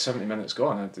it was like 70 minutes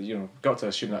gone. I'd got to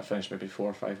assume that finished maybe 4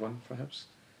 or 5-1 for Hibs.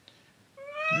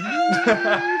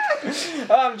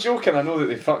 I'm joking. I know that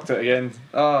they fucked it again.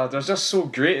 They're just so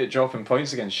great at dropping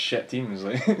points against shit teams.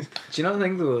 Like, do you not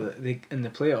think though that in the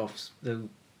playoffs they'll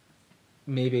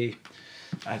maybe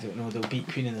they'll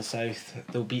beat Queen of the South,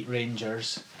 they'll beat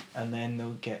Rangers, and then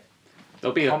they'll get.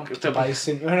 They'll be by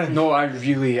St Mirren. No, I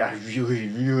really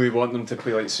want them to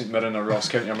play like St Mirren or Ross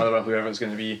County or Motherwell, whoever it's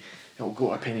going to be. It'll go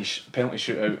to a penalty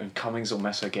shootout and Cummings will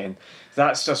miss again.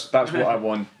 That's what I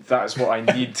want. That's what I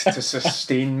need to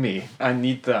sustain me. I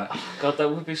need that. God, that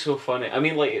would be so funny. I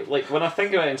mean, like when I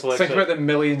think about it, think about the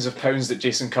millions of pounds that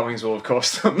Jason Cummings will have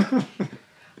cost them.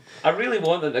 I really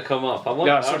want them to come up. I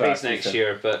want Derby's next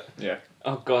year, but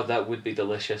oh God, that would be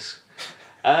delicious.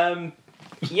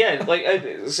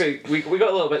 So we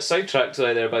got a little bit sidetracked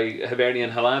there by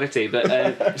Hibernian hilarity, but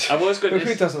I was going to.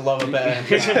 Who doesn't love a bit?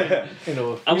 Who's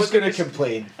going to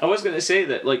complain? I was going to say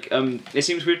that, it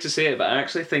seems weird to say it, but I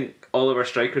actually think all of our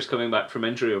strikers coming back from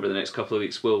injury over the next couple of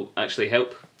weeks will actually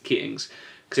help Keatings,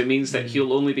 because it means that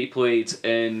he'll only be played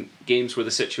in games where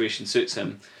the situation suits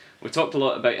him. We've talked a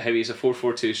lot about how he's a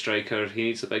 4-4-2 striker. He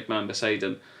needs a big man beside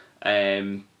him.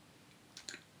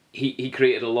 He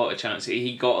created a lot of chances.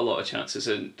 He got a lot of chances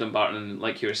in Dumbarton, and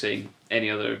like you were saying, any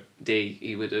other day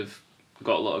he would have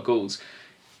got a lot of goals.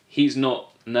 He's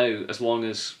not now, as long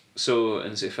as So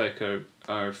and Zefek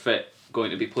are fit,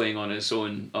 going to be playing on his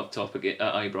own up top at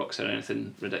Ibrox or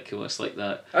anything ridiculous like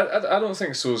that. I don't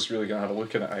think So's really going to have a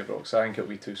look at Ibrox. I think it'll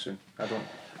be too soon.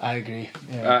 I agree.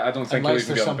 Yeah. I don't think he'll Unless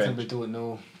even be on the there's bench. something we don't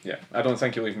know. Yeah, I don't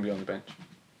think he'll even be on the bench.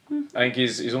 I think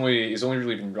he's only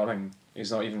really been running.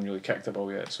 He's not even really kicked a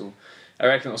ball yet. So I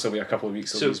reckon it'll still be a couple of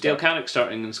weeks. So Dale Carrick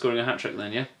starting and scoring a hat trick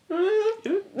then, yeah.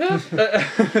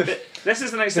 This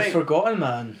is the next The thing. forgotten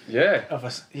man. Yeah.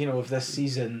 Of this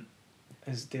season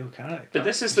is Dale Carrick. But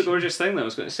this is the gorgeous thing that I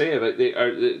was going to say about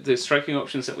the striking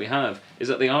options that we have, is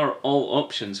that they are all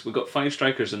options. We've got 5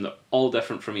 strikers and they're all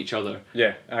different from each other.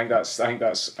 Yeah, I think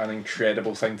that's an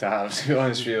incredible thing to have. To be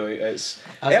honest, really, it's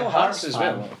As a El Hearts Hearts as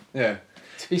fan, well. Yeah.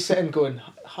 To be sitting going,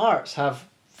 Hearts have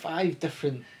 5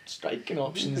 different striking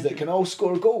options that can all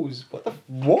score goals. What the?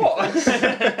 What?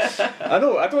 I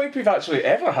know. I don't think we've actually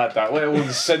ever had that, let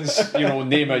alone since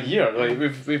name a year. Like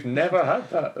we've never had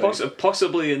that. Like.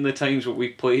 Possibly in the times where we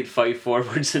played 5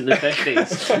 forwards in the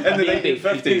 50s. In the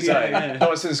 1950s, yeah.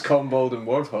 Not since Combald and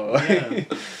Wardhaw. Yeah.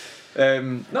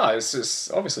 No,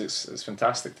 it's obviously it's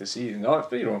fantastic to see. No,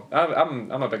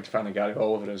 I'm a big fan of Gary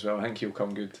Oliver as well. I think he'll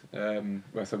come good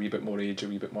with a wee bit more age, a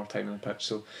wee bit more time on the pitch.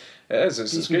 So it is.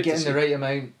 It's great to getting see. the right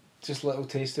amount, just little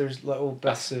tasters, little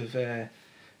bits of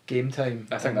game time.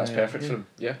 I think that's perfect for him.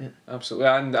 Yeah, absolutely.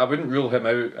 And I wouldn't rule him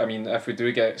out. I mean, if we do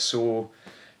get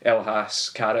El Haas,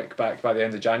 Carrick back by the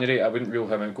end of January, I wouldn't rule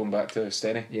him out going back to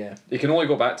Steny. Yeah, you can only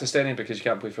go back to Steny because you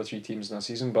can't play for 3 teams in a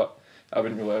season. But I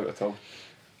wouldn't rule it out at all.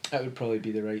 that would probably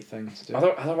be the right thing to do.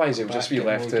 Otherwise, he'll just be Get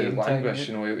left more to game time, languish.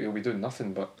 yeah. He'll be doing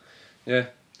nothing. But yeah.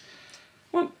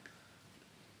 What?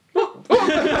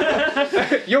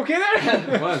 You okay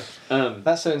there? What?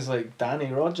 That sounds like Danny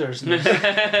Rogers. Is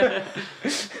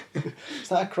that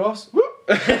a cross?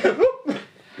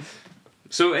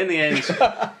 So in the end,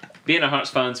 being a Hearts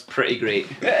fan's pretty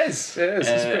great. It is.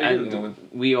 It's pretty good at the moment.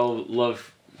 And we all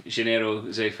love Gennaro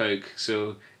Zeefuik,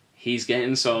 so he's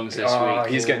getting songs this week.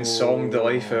 He's getting songed the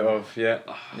life out of. Yeah.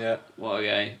 What a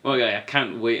guy! What a guy! I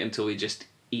can't wait until he just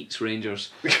eats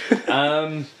Rangers.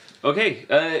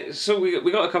 Okay, so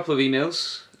we got a couple of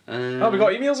emails. We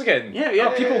got emails again.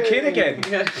 Yeah. People care again.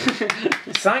 Yeah.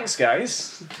 Thanks,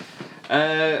 guys.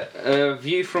 A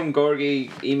view from Gorgie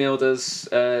emailed us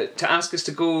to ask us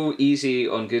to go easy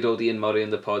on good old Ian Murray in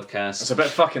the podcast. It's a bit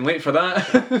fucking late for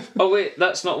that. Oh wait,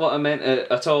 that's not what I meant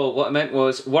at all. What I meant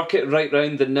was work it right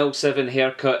round the 0-7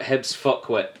 haircut Hibs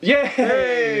fuckwit.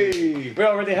 Yay! We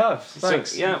already have.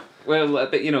 Thanks. So, yeah. Well,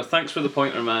 but thanks for the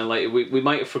pointer, man. Like we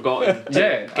might have forgotten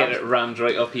to get it rammed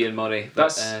right up Ian Murray.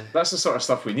 But, that's the sort of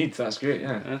stuff we need. That's great.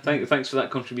 Yeah. Thanks for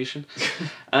that contribution.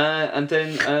 And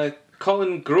then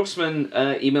Colin Grossman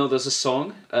emailed us a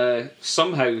song.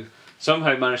 Somehow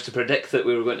managed to predict that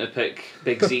we were going to pick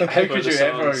Big Zeke. How could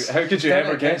you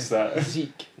ever guess that?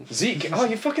 Zeke. Oh,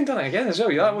 you fucking done it again as well.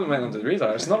 That one went under the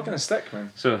radar. It's not going to stick,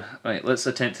 man. So, right, let's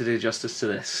attempt to do justice to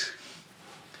this.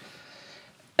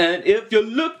 And if you're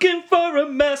looking for a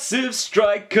massive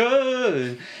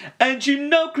striker, and you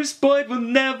know Chris Boyd will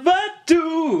never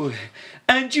do,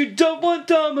 and you don't want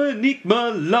Dominique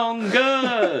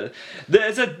Malonga,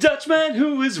 there's a Dutchman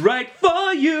who is right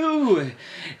for you.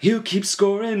 He'll keep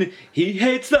scoring, he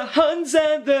hates the Huns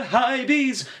and the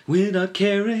Hibees, we're not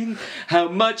caring how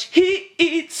much he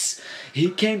eats.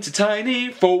 He came to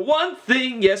Tiny for one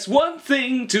thing, yes, one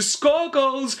thing, to score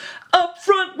goals up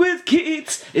front with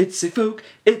Keats. It's a folk,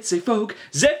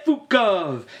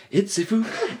 Zefukov. It's a folk,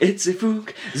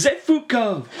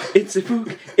 Zefukov. It's a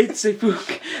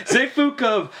folk,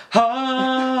 Zefukov.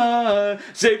 Ha,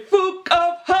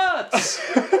 Zefukov Hearts.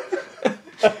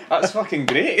 That's fucking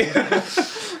great.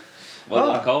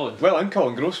 Well done, Colin. Well done,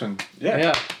 Colin Grossman.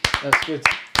 Yeah, that's good.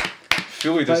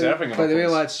 Fully deserving of By the way,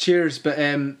 applause. lads, cheers. But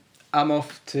I'm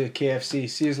off to KFC.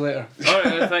 See you later.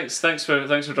 Alright, thanks for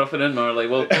dropping in, Marley.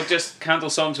 We'll just handle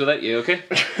songs without you, okay?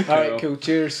 Alright, cool.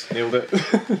 Cheers. Nailed it.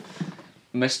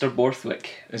 Mr.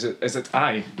 Borthwick. Is it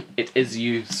I? It is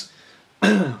yous.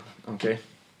 Okay.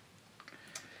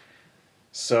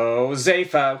 So,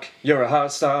 Zeefuik, you're a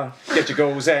hard star. Get your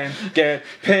goals and get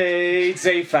paid.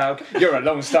 Zeefuik, you're a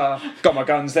lone star. Got my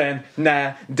guns then.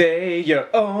 Nah, day, you're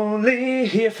only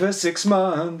here for 6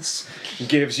 months.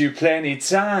 Gives you plenty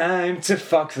time to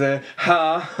fuck the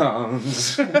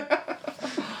Hounds.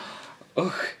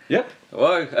 Ugh. Yep.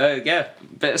 Well, yeah,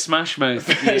 bit of Smash Mouth.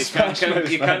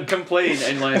 You can't complain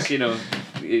unless you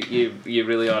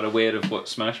really are aware of what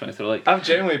Smash Mouth are like. I've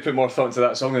generally put more thought into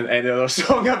that song than any other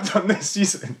song I've done this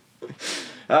season.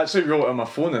 I actually wrote it on my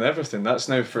phone and everything. That's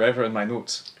now forever in my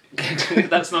notes.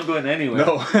 That's not going anywhere.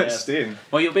 No, it's staying.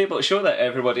 Well, you'll be able to show that to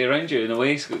everybody around you in the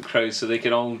away crowd so they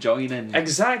can all join in.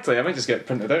 Exactly. I might just get it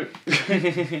printed out.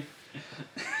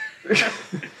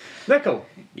 Nickel.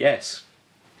 Yes.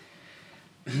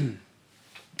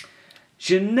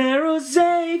 Gennaro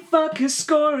Zeefuik is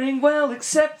scoring well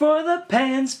except for the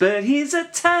pants, but he's a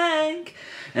tank.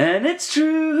 And it's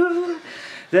true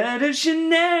that if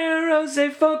Gennaro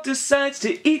Zeefuik decides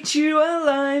to eat you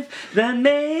alive, then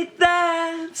mate,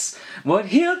 that's what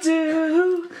he'll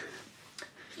do.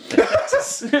 Bit of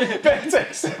Texas. Bit of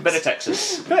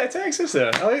Texas. Bit of Texas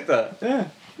there. I like that. Yeah.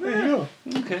 There you go.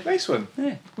 Okay. Nice one.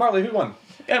 Yeah. Marley, who won?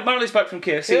 Yeah, Marley's back from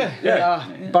KFC. Yeah.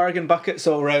 Bargain buckets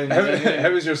all round.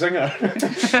 How was your singer?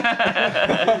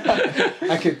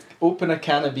 I could open a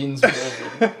can of beans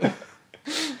with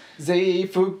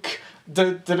Zeefuik.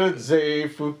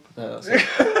 Zeefuik. That's it.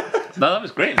 No, that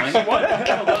was great, man. You won.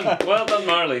 Well done,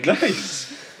 Marley.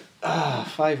 Nice.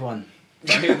 5-1.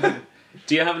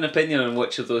 Do you have an opinion on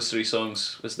which of those three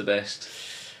songs was the best?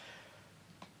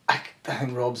 I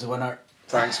think Rob's the winner.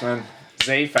 Thanks, man.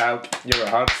 Zay Falk, you're a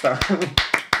hard star.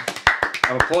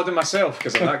 I'm applauding myself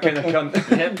because I'm that kind of cunt.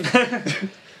 Yep.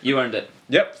 You earned it.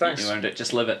 Yep, thanks. You earned it.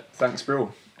 Just live it. Thanks,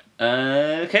 bro.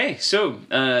 Okay, so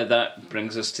that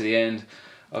brings us to the end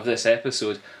of this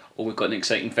episode. Oh, we've got an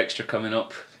exciting fixture coming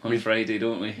up on Friday,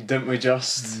 don't we? Didn't we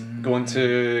just go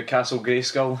into Castle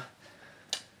Grayskull?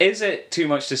 Is it too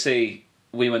much to say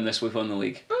we win this, we've won the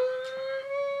league?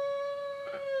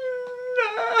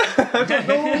 I don't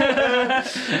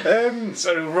know.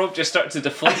 So Rob just started to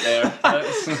deflate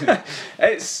there.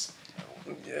 It's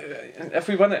if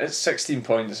we win it, it's 16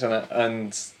 points in it,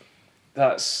 and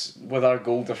that's with our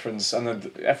goal difference. And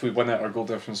then if we win it, our goal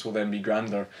difference will then be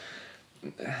grander.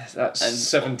 That's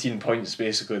 17 points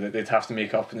basically that they'd have to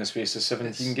make up in the space of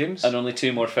 17 games. And only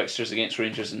 2 more fixtures against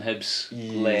Rangers and Hibs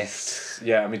left.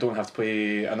 Yeah, and we don't have to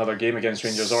play another game against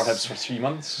Rangers or Hibs for 3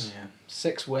 months. Yeah,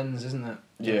 6 wins, isn't it?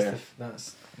 Yeah.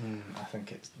 That's I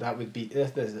think that would be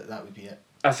it.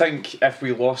 I think if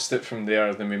we lost it from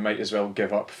there, then we might as well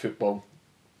give up football.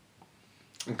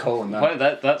 I'm calling that.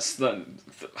 Wow, that's the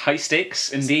high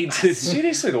stakes indeed.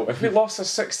 Seriously though, if we lost a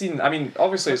 16, I mean,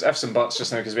 obviously it's ifs and buts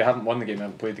just now because we haven't won the game, we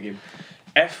haven't played the game.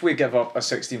 If we give up a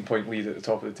 16-point lead at the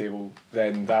top of the table,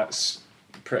 then that's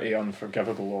pretty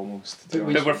unforgivable almost. But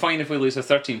we're fine if we lose a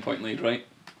 13-point lead, right?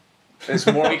 It's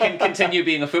more. We can continue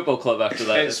being a football club after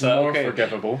that. It's more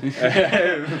forgivable.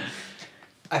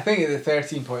 I think at the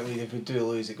 13-point lead, if we do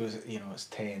lose, it goes. It's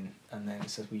 10, and then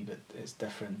it's a wee bit. It's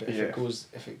different. But if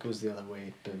it goes the other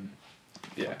way, boom.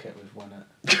 Yeah. Fuck it, we've won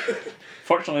it.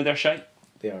 Fortunately, they're shy.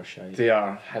 They are shy. They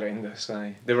are horrendous.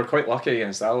 Aye. They were quite lucky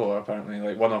against Alloa apparently.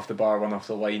 Like one off the bar, one off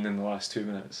the line in the last 2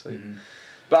 minutes. Like. Mm-hmm.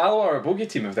 But Alloa are a bogey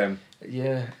team of them.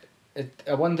 Yeah.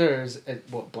 I wonder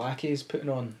what Blackie's putting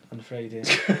on Friday.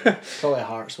 Probably a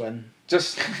Hearts win.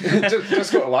 Just go to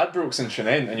Ladbrokes in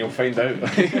Shannon and you'll find out.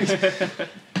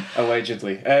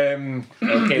 Allegedly.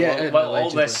 Okay. Yeah, well,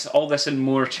 allegedly. all this and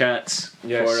more chats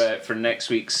Yes. for next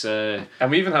week's. And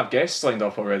we even have guests lined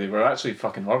up already. We're actually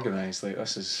fucking organised. Like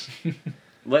this is.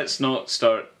 Let's not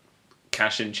start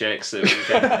cashing checks that we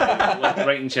can,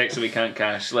 writing checks that we can't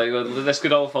cash. Like this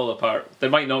could all fall apart. There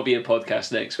might not be a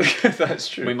podcast next week. That's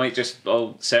true. We might just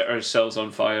all set ourselves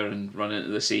on fire and run into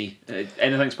the sea.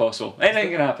 Anything's possible.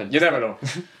 Anything can happen. You never know.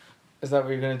 Is that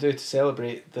what you're going to do to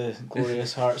celebrate the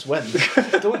glorious Hearts win?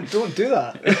 Don't do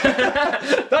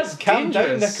that. That's Calm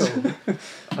down, dangerous. Nickel.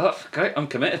 Oh, okay, I'm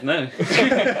committed now.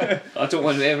 I don't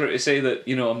want ever to say that,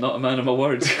 I'm not a man of my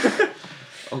words.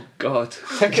 Oh, God.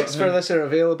 Tickets for this are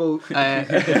available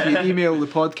if you email the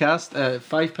podcast at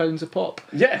 £5 a pop.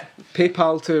 Yeah.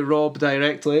 PayPal to Rob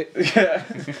directly. Yeah.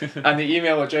 And the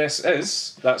email address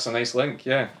is. That's a nice link.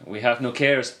 Yeah. We have no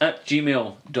cares at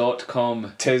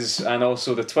gmail.com. Tis, and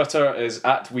also the Twitter is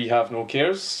at We Have No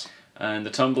Cares. And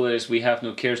the Tumblr is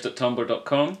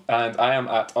wehavenocares.tumblr.com. And I am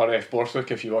at RF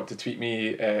Borthwick if you want to tweet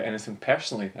me anything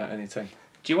personally at any time.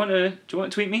 Do you want to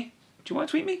tweet me? Do you want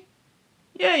to tweet me?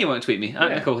 Yeah, you want to tweet me at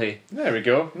Nicole Hay. There we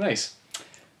go. Nice.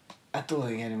 I don't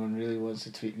think anyone really wants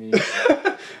to tweet me.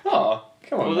 Oh,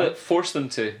 come on. Well, Man. force them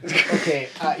to. Okay,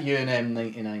 at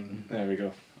UNM99. There we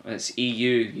go. It's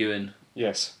EU Ewan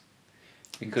Yes.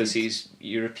 because he's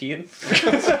European.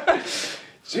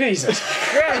 Jesus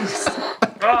Christ!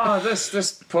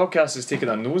 This podcast is taking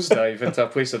a nosedive into a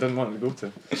place I didn't want to go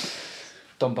to.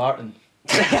 Dumbarton.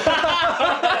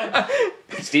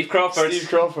 Steve Crawford. Steve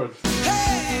Crawford.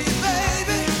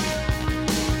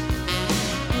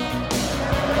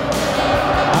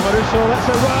 Amoruso, that's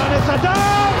a run, it's a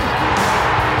done!